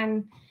and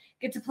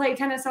get to play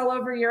tennis all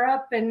over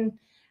Europe. And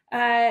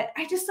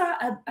I just saw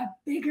a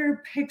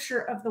bigger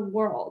picture of the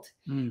world,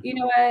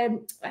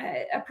 Mm.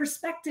 a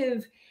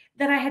perspective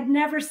that I had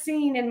never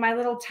seen in my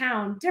little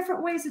town,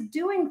 different ways of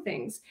doing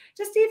things,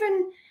 just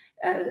even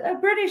a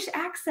British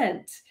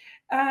accent,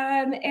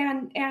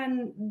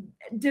 and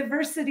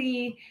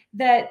diversity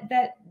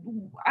that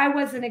I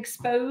wasn't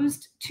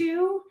exposed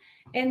to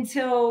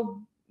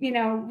until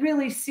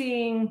really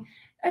seeing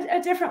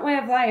a different way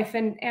of life,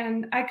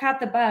 and I caught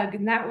the bug,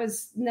 and that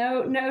was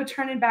no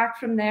turning back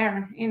from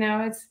there.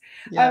 It's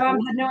my Yeah.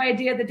 mom had no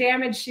idea the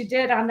damage she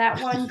did on that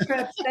one trip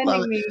Love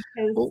sending it. me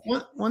because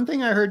Well, one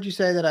thing I heard you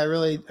say that I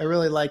really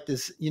liked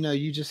is,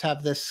 you just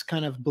have this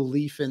kind of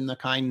belief in the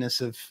kindness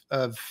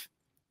of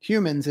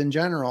humans in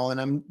general.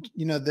 And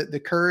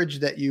the courage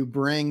that you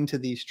bring to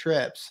these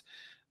trips.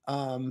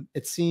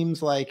 It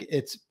seems like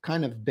it's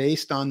kind of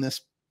based on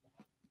this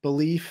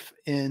belief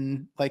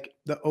in like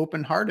the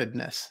open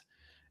heartedness.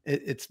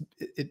 Is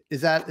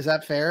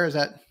that fair? Is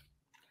that?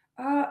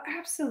 Oh,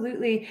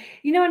 absolutely.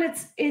 And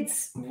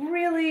it's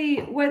really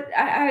what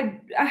I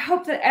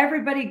hope that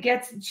everybody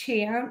gets a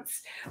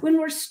chance when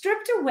we're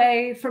stripped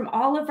away from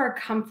all of our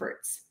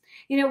comforts.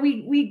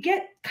 We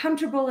get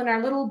comfortable in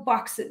our little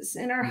boxes,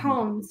 in our Mhm.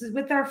 homes,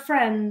 with our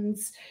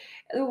friends,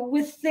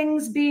 with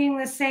things being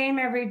the same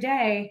every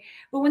day.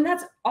 But when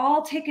that's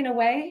all taken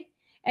away,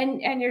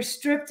 and you're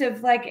stripped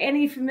of like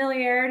any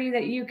familiarity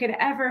that you could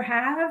ever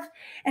have,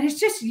 and it's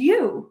just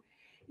you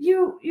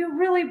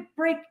really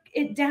break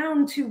it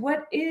down to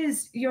what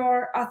is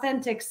your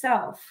authentic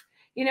self.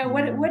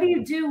 What Mhm. do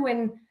you do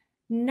when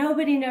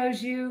nobody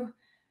knows you,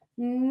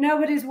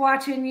 nobody's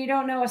watching, you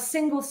don't know a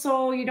single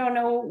soul,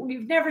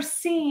 you've never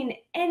seen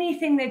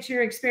anything that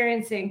you're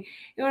experiencing.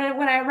 When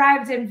I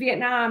arrived in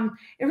Vietnam,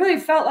 it really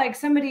felt like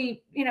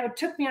somebody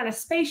took me on a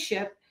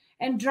spaceship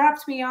and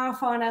dropped me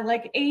off on a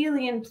like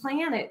alien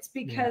planet,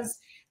 Yeah.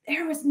 because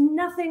there was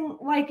nothing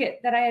like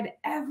it that I had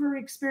ever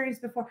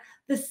experienced before.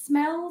 The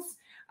smells,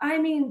 I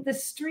mean, the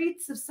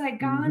streets of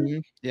Saigon,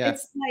 Mhm. Yeah.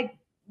 it's like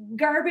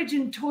garbage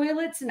and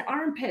toilets and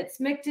armpits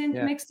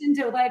Yeah. mixed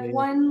into like Yeah.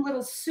 one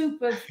little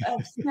soup of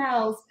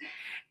smells.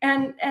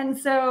 And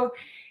so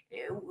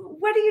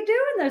what do you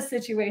do in those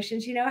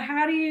situations?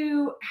 How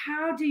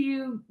do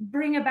you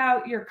bring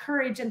about your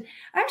courage? And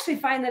I actually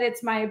find that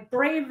it's my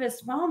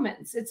bravest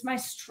moments, it's my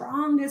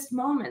strongest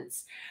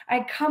moments.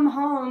 I come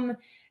home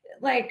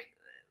like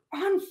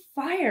on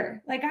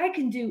fire, like I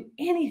can do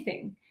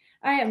anything.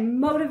 I am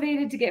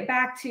motivated to get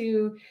back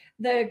to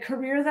the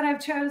career that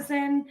I've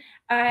chosen.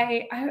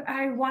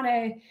 I want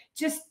to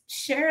just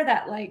share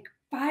that like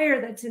fire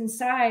that's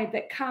inside,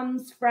 that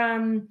comes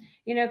from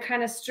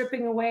kind of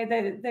stripping away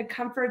the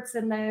comforts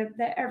and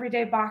the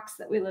everyday box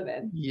that we live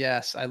in.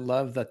 Yes, I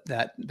love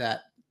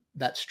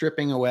that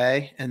stripping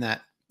away and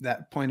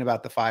that point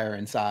about the fire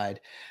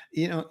inside.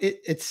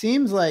 It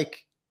seems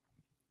like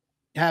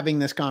having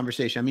this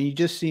conversation. I mean, you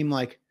just seem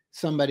like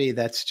somebody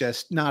that's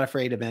just not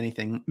afraid of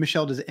anything.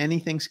 Michelle, does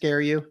anything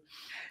scare you?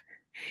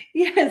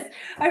 Yes,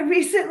 I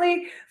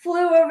recently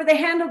flew over the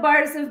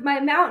handlebars of my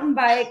mountain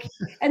bike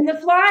and the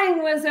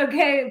flying was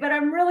okay, but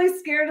I'm really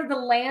scared of the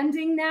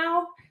landing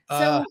now.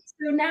 Uh,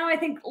 So now I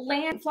think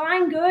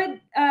flying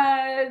good,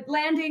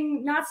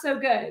 landing not so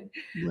good.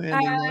 Uh, landing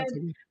not so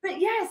good. but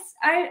yes,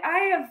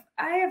 I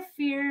have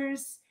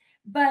fears,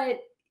 but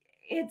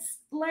it's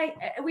like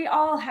we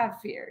all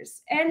have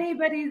fears.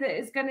 Anybody that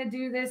is going to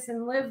do this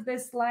and live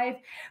this life,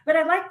 but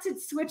I like to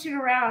switch it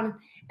around.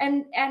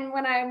 And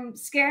when I'm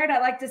scared, I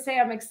like to say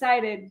I'm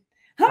excited.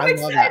 I'm I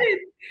love that. excited.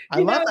 I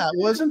love that.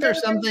 Wasn't there Go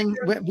against something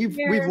your we've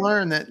fear.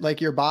 learned that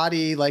like your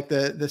body, like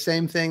the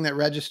same thing that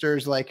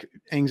registers like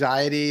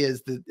anxiety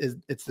is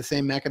it's the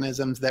same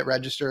mechanisms that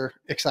register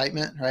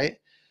excitement, right? So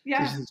you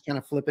Yeah, just kind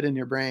of flip it in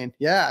your brain.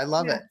 Yeah, I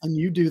love yeah. it. And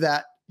you do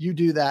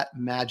that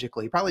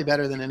magically, probably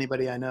better than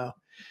anybody I know.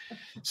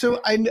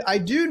 So I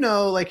do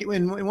know, like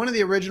in one of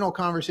the original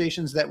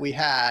conversations that we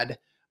had,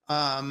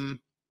 um,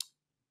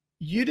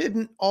 you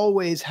didn't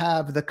always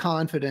have the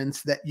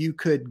confidence that you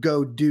could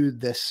go do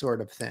this sort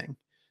of thing.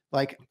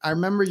 Like I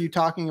remember you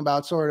talking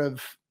about sort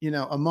of,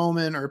 a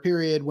moment or a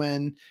period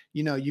when,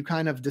 you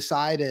kind of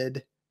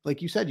decided,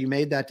 like you said, you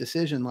made that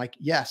decision, like,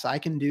 yes, I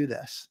can do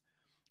this.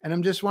 And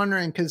I'm just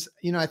wondering, because,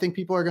 I think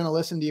people are going to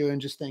listen to you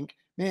and just think,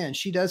 man,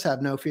 she does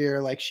have no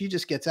fear. Like she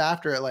just gets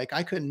after it. Like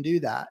I couldn't do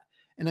that.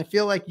 And I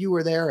feel like you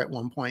were there at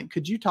one point.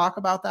 Could you talk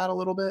about that a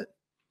little bit?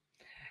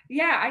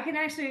 Yeah, I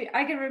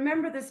can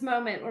remember this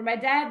moment where my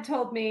dad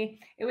told me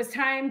it was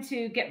time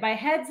to get my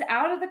heads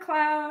out of the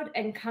cloud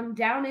and come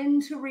down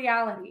into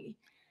reality.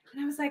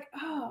 And I was like,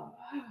 oh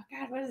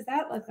God, what does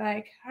that look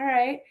like? All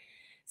right.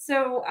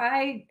 So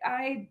I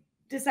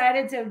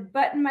decided to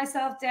button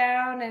myself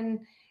down and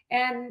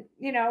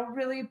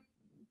really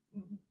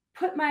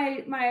put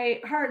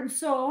my heart and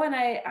soul, and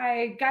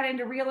I got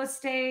into real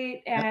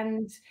estate, Yep.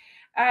 and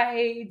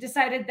I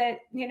decided that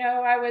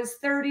I was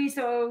 30,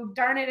 so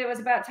darn it, it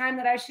was about time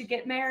that I should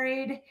get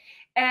married.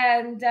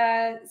 And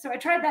so I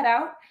tried that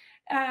out.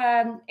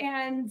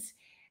 And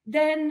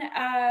then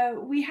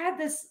we had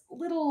this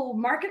little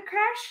market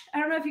crash. I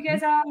don't know if you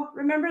guys all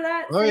remember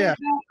that, Oh say yeah.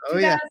 about Oh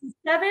yeah.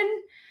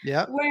 2007,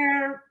 Yep.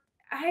 where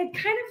I had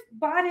kind of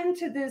bought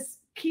into this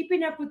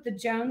keeping up with the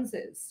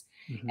Joneses.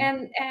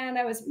 Mhm. And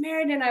I was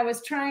married, and I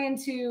was trying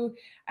to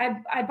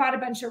I bought a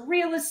bunch of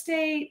real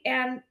estate,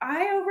 and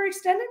I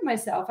overextended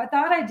myself. I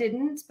thought I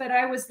didn't, but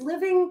I was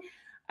living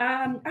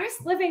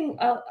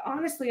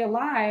honestly a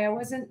lie. I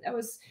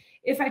was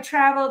if I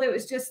traveled, it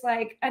was just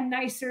like a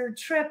nicer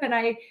trip, and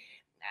I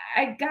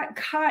got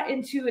caught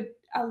into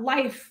a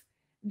life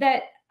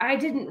that I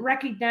didn't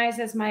recognize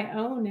as my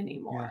own Yeah.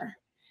 anymore.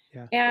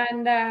 Yeah.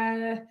 And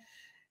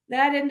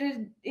that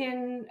ended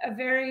in a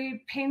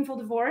very painful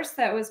divorce.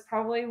 That was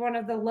probably one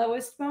of the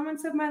lowest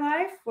moments of my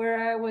life,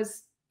 where I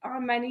was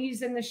on my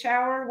knees in the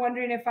shower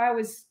wondering if I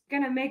was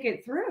going to make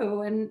it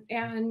through.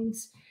 And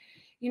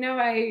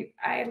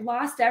I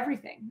lost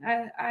everything.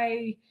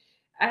 I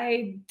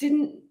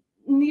didn't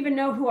even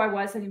know who I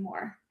was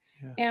anymore.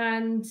 Yeah.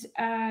 And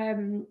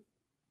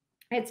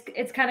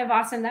it's kind of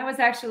awesome. That was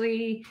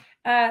actually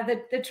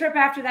the trip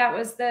after that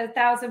was the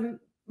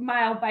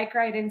 1,000-mile bike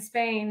ride in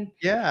Spain,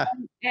 Yeah.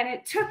 and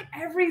it took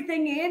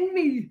everything in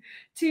me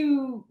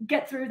to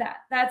get through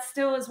that. That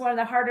still is one of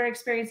the harder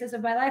experiences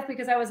of my life,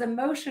 because I was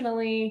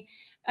emotionally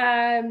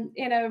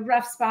in a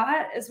rough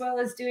spot, as well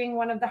as doing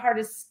one of the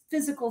hardest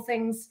physical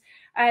things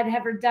I had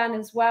ever done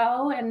as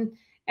well. And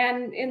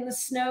in the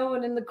snow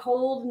and in the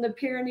cold in the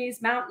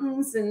Pyrenees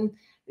mountains, and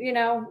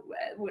I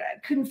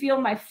couldn't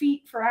feel my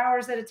feet for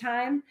hours at a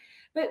time.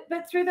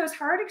 But through those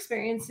hard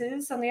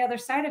experiences, on the other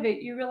side of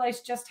it, you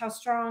realize just how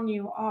strong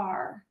you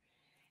are.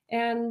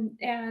 And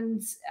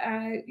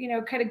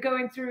kind of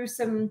going through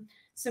some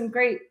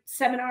great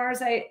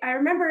seminars. I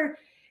remember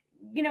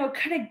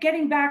kind of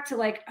getting back to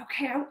like,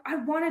 okay, I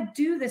want to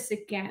do this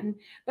again,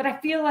 but I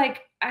feel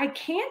like I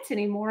can't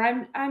anymore.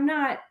 I'm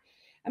not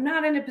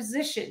in a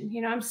position.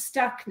 I'm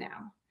stuck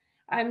now.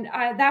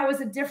 That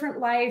was a different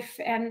life,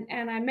 and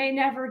I may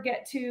never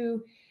get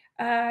to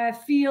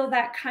feel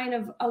that kind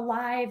of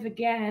alive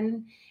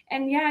again.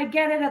 And yeah, I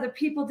get it. Other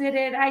people did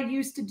it. I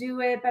used to do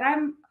it, but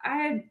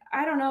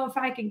I don't know if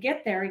I can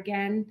get there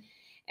again.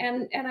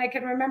 And I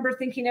can remember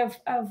thinking of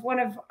one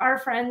of our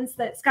friends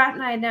that Scott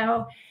and I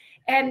know,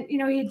 and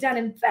he had done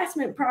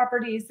investment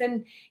properties,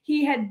 and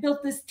he had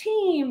built this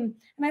team.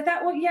 And I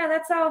thought, well, yeah,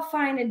 that's all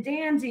fine and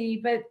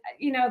dandy, but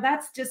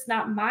that's just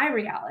not my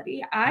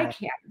reality. I Right.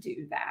 can't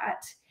do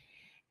that.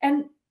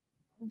 And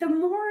the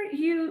more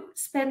you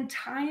spend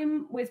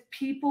time with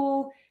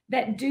people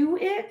that do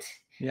it,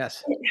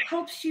 Yes. it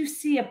helps you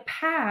see a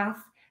path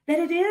that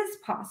it is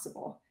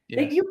possible,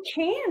 that Yes. you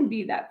can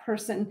be that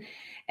person.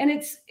 And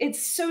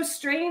it's so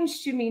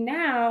strange to me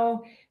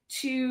now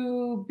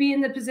to be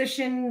in the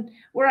position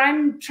where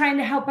I'm trying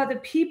to help other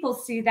people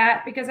see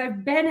that, because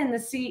I've been in the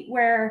seat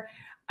where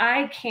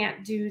I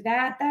can't do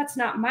that. That's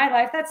not my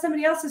life. That's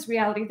somebody else's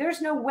reality.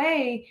 There's no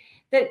way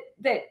that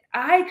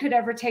I could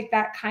ever take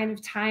that kind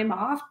of time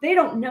off. They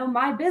don't know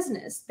my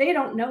business. They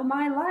don't know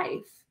my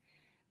life.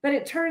 But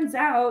it turns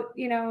out,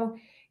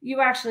 you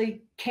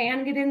actually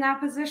can get in that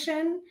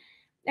position.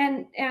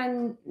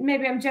 And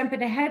maybe I'm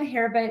jumping ahead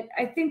here, but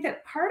I think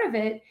that part of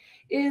it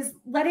is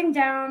letting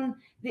down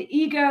the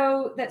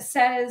ego that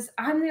says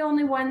I'm the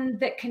only one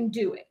that can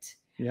do it.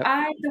 Yep.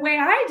 The way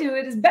I do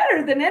it is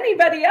better than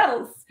anybody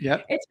else.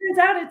 Yep. It turns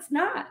out it's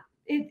not.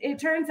 It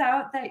turns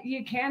out that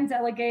you can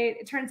delegate.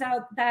 It turns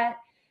out that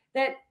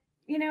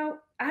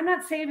I'm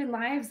not saving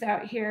lives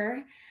out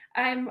here.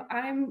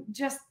 I'm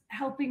just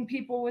helping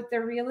people with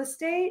their real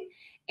estate,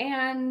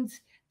 and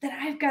that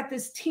I've got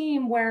this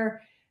team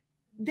where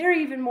they're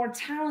even more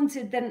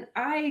talented than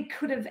I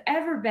could have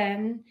ever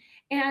been.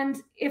 And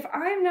if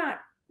I'm not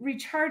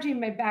recharging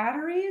my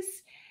batteries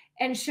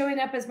and showing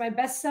up as my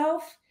best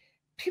self,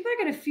 people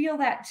are going to feel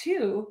that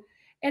too.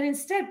 And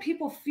instead,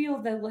 people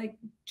feel the like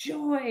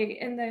joy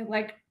and the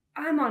like,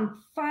 I'm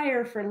on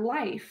fire for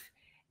life.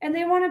 And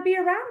they want to be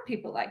around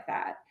people like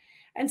that.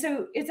 And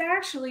so it's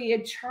actually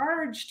a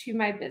charge to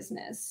my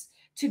business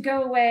to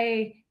go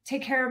away,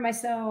 take care of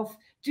myself,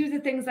 do the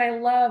things I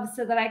love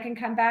so that I can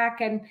come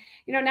back. And,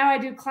 now I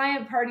do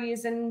client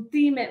parties and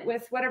theme it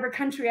with whatever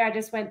country I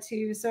just went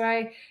to. So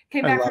I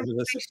came back from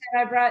vacation,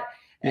 I brought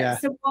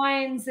some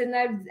wines, and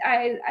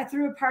I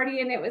threw a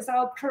party and it was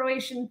all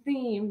Croatian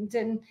themed.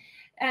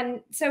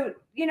 And so,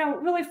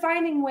 really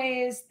finding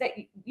ways that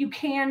you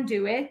can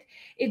do it.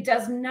 It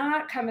does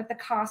not come at the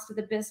cost of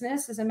the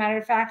business. As a matter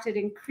of fact, it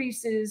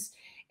increases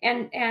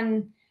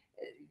and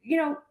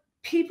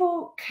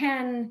people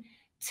can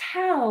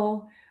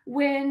tell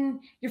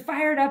when you're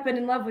fired up and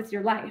in love with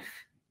your life,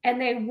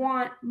 and they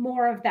want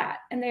more of that,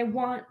 and they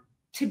want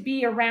to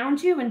be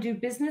around you and do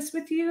business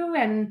with you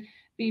and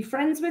be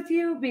friends with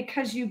you,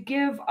 because you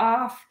give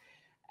off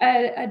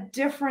a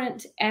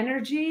different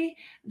energy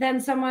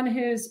than someone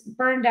who's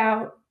burned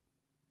out,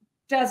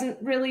 doesn't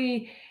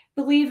really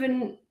believe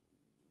in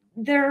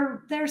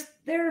their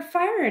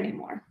fire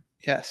anymore.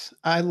 Yes.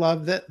 I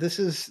love that. This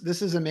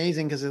is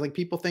amazing, because like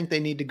people think they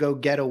need to go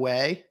get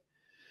away,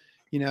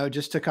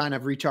 just to kind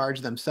of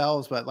recharge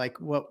themselves. But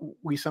like what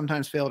we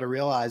sometimes fail to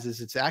realize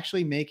is it's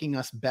actually making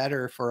us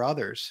better for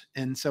others.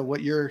 And so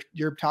what you're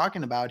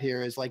talking about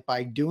here is like,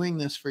 by doing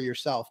this for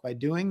yourself, by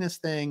doing this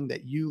thing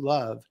that you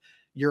love,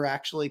 you're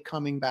actually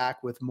coming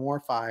back with more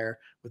fire,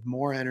 with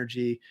more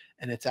energy,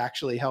 and it's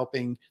actually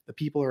helping the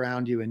people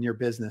around you and your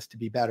business to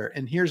be better.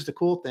 And here's the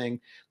cool thing,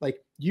 like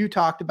you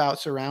talked about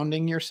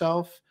surrounding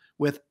yourself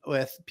with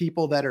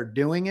people that are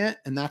doing it,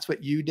 and that's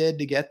what you did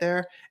to get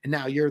there. And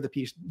now you're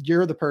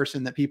the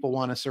person that people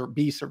want to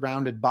be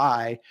surrounded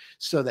by,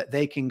 so that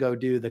they can go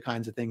do the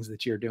kinds of things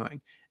that you're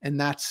doing. And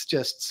that's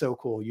just so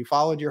cool. You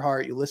followed your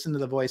heart, you listen to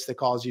the voice that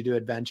calls you to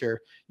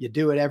adventure, you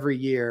do it every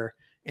year,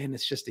 and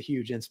it's just a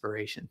huge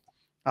inspiration.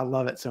 I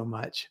love it so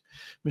much.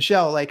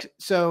 Michelle,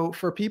 so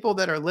for people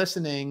that are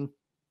listening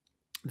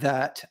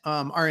that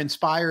are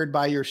inspired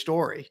by your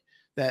story,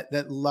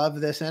 that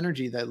love this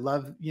energy, that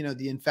love,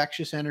 the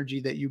infectious energy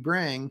that you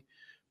bring,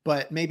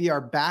 but maybe are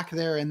back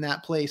there in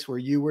that place where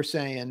you were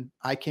saying,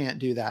 I can't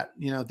do that.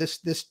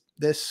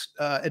 This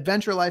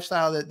adventure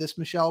lifestyle that this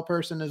Michelle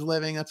person is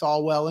living, that's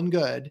all well and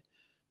good,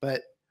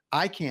 but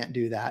I can't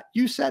do that.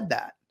 You said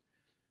that.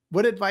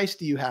 What advice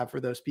do you have for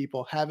those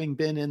people, having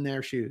been in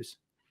their shoes?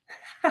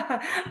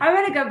 I'm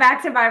going to go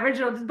back to my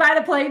original, just buy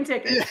the plane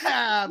ticket.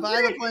 Yeah,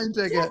 buy the plane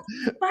ticket.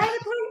 Buy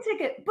the plane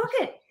ticket, book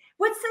it.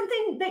 What's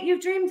something that you've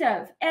dreamed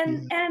of?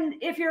 And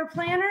if you're a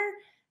planner,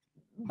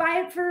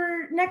 buy it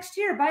for next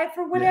year, buy it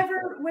for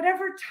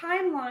whatever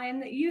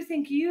timeline that you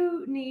think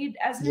you need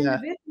as an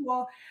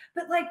individual.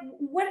 But like,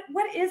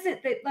 what is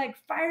it that like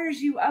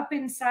fires you up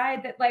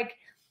inside, that like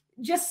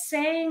just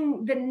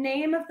saying the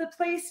name of the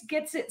place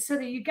gets it so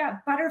that you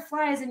got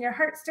butterflies and your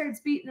heart starts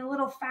beating a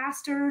little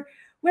faster?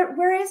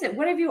 Where is it?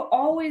 What have you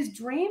always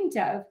dreamed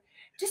of?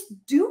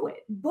 Just do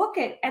it, book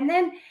it. And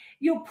then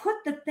you'll put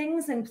the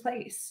things in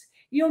place.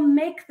 You'll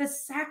make the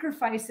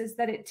sacrifices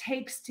that it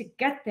takes to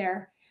get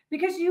there,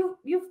 because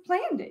you've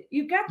planned it.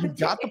 You got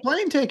the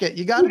plane ticket.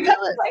 You got to do it.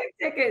 Plane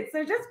ticket.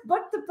 So just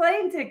book the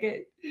plane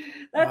ticket.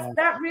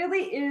 That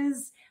really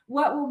is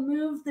what will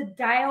move the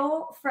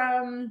dial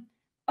from,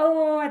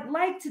 oh, I'd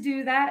like to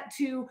do that,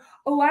 to,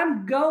 oh,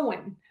 I'm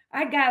going.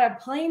 I got a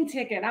plane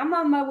ticket. I'm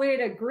on my way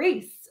to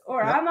Greece,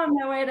 or I'm on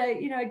my way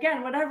to,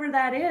 again, whatever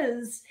that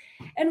is.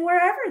 And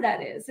wherever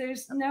that is,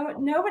 there's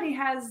nobody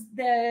has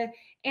the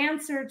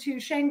answer to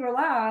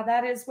Shangri-La.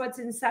 That is what's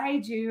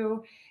inside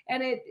you.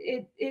 And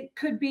it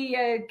could be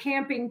a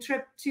camping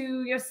trip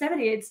to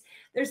Yosemite.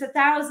 There's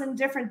 1,000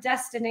 different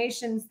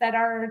destinations that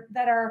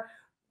are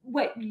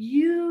what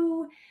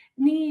you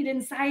need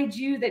inside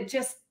you, that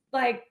just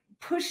like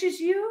pushes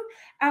you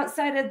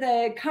outside of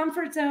the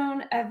comfort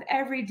zone of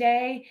every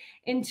day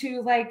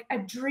into like a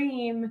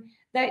dream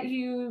that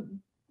you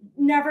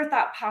never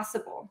thought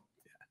possible.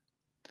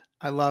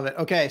 I love it.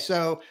 Okay.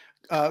 So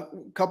a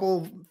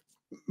couple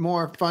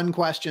more fun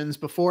questions.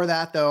 Before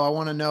that though, I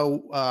want to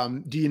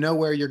know, do you know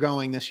where you're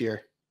going this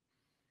year?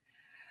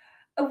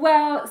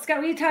 Well, Scott,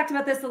 we talked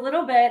about this a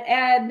little bit,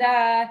 and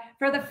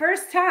for the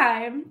first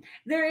time,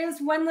 there is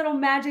one little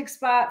magic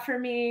spot for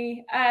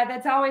me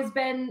that's always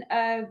been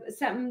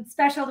something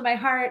special to my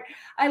heart.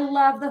 I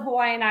love the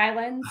Hawaiian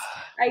Islands.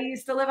 I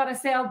used to live on a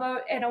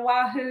sailboat in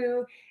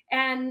Oahu,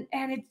 and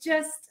it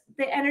just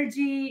the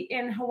energy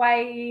in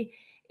Hawaii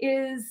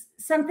is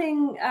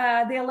something.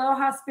 The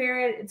aloha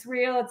spirit, it's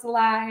real, it's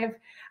alive.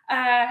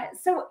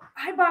 So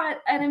I bought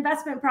an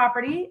investment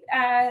property,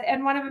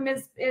 and one of them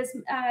is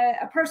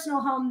a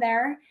personal home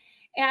there,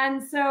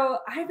 and so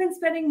I've been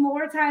spending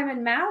more time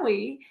in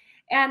Maui,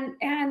 and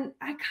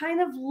I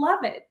kind of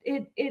love it.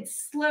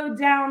 It's slowed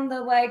down the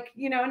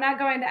not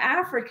going to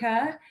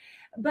Africa,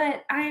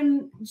 but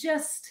I'm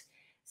just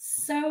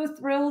so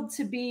thrilled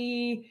to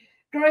be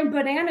growing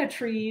banana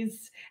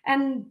trees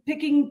and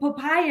picking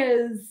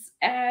papayas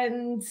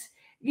and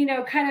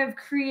kind of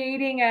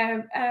creating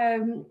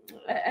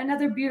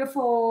another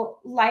beautiful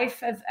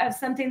life of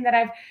something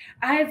that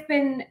I've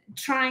been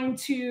trying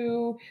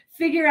to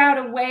figure out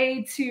a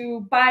way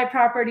to buy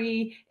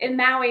property in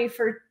Maui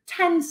for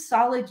 10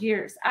 solid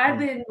years. I've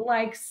been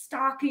like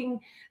stalking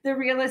the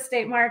real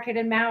estate market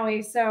in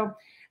Maui. So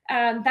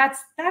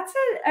that's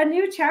a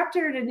new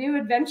chapter and a new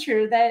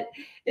adventure that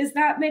is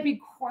not maybe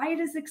quite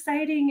as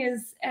exciting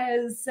as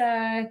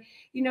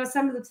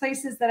some of the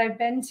places that I've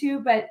been to,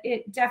 but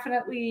it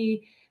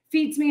definitely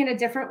feeds me in a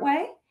different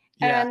way.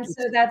 Yeah. And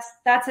so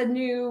that's a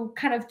new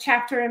kind of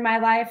chapter in my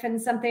life and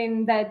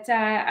something that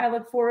I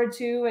look forward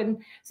to.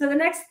 And so the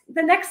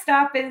next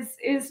stop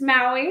is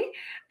Maui.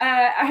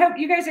 I hope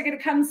you guys are going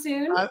to come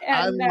soon.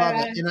 I love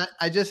it. And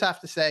I just have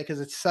to say,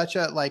 because it's such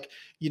a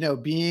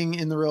being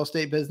in the real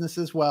estate business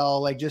as well,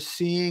 like just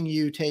seeing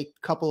you take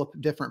a couple of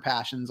different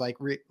passions, like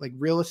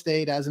real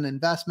estate as an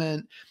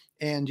investment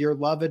and your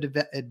love of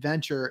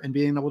adventure, and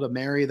being able to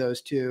marry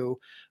those two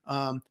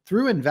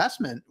through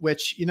investment,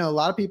 which, a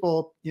lot of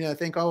people,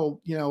 think,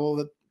 oh, well,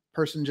 the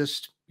person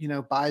just,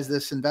 buys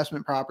this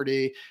investment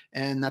property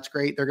and that's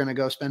great. They're going to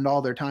go spend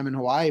all their time in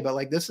Hawaii. But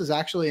like, this is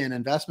actually an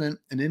investment,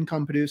 an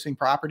income producing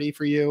property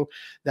for you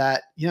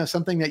that,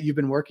 something that you've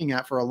been working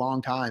at for a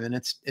long time. And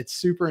it's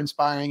super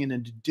inspiring. And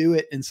then to do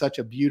it in such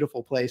a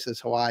beautiful place as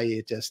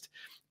Hawaii,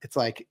 it's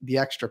like the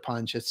extra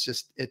punch.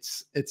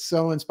 It's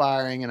so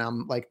inspiring. And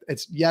I'm like,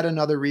 it's yet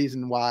another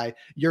reason why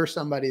you're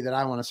somebody that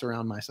I want to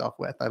surround myself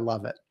with. I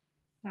love it.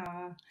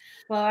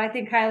 Well, I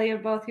think highly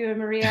of both you and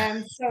Maria.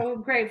 I'm so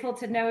grateful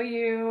to know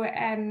you,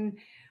 and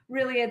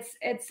really,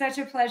 it's such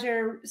a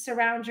pleasure.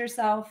 Surround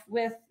yourself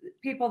with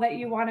people that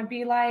you want to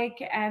be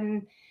like,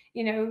 and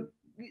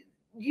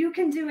you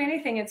can do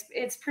anything.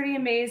 It's pretty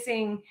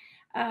amazing,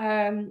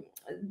 the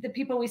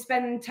people we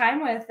spend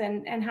time with,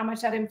 and how much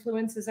that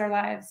influences our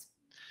lives.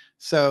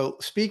 So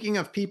speaking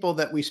of people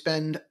that we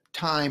spend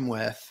time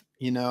with,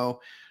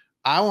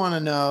 I want to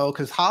know,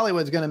 because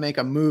Hollywood's going to make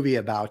a movie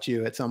about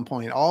you at some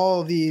point.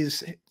 All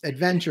these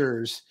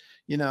adventures,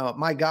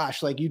 my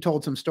gosh, like you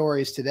told some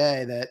stories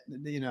today that,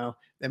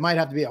 they might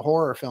have to be a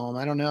horror film.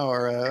 I don't know,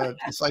 or a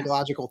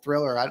psychological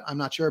thriller. I'm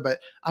not sure, but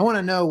I want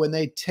to know, when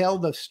they tell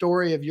the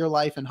story of your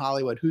life in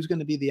Hollywood, who's going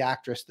to be the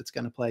actress that's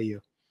going to play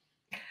you?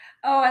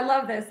 Oh, I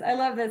love this. I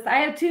love this. I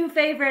have two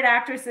favorite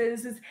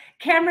actresses, is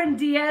Cameron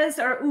Diaz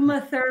or Uma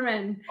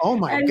Thurman. Oh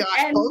my gosh,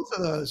 and both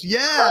of those.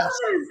 Yes.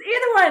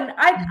 Either one.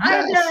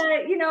 Yes.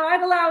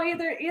 I'd allow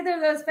either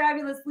of those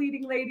fabulous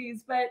leading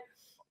ladies, but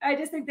I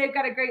just think they've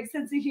got a great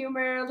sense of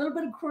humor, a little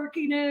bit of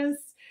quirkiness.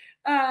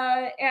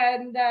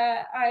 And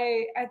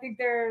I think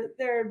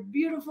they're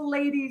beautiful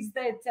ladies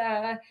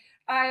that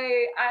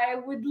I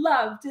would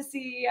love to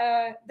see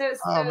those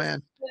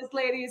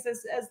ladies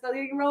as the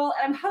leading role.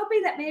 And I'm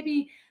hoping that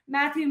maybe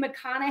Matthew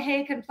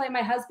McConaughey can play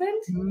my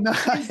husband.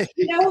 Nice. Like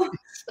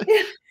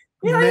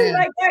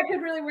that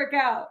could really work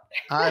out.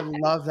 I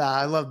love that.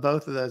 I love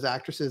both of those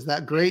actresses.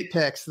 That great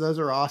picks. Those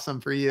are awesome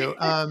for you.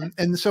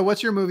 And so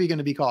what's your movie going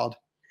to be called?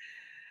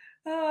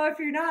 Oh, if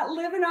you're not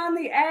living on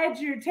the edge,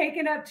 you're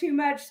taking up too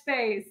much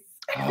space.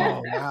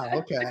 Oh, wow.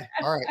 Okay.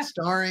 All right.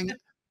 Starring,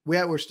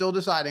 we're still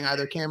deciding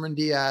either Cameron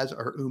Diaz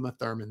or Uma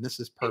Thurman. This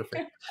is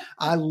perfect.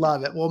 I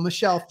love it. Well,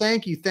 Michelle,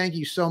 thank you. Thank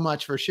you so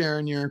much for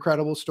sharing your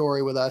incredible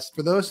story with us.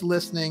 For those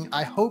listening,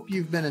 I hope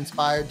you've been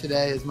inspired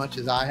today as much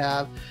as I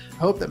have. I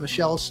hope that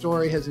Michelle's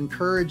story has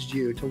encouraged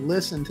you to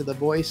listen to the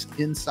voice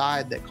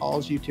inside that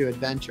calls you to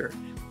adventure,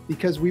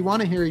 because we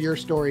want to hear your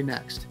story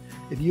next.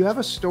 If you have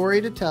a story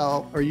to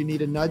tell or you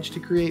need a nudge to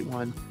create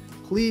one,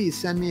 please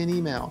send me an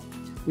email.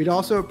 We'd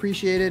also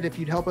appreciate it if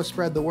you'd help us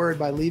spread the word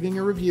by leaving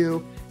a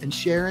review and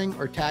sharing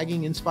or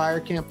tagging Inspire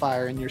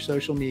Campfire in your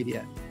social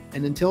media.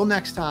 And until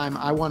next time,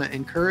 I want to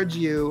encourage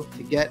you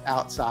to get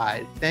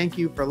outside. Thank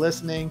you for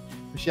listening.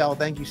 Michelle,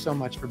 thank you so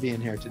much for being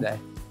here today.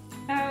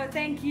 Oh,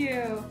 thank you.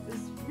 It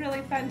was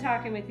really fun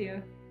talking with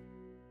you.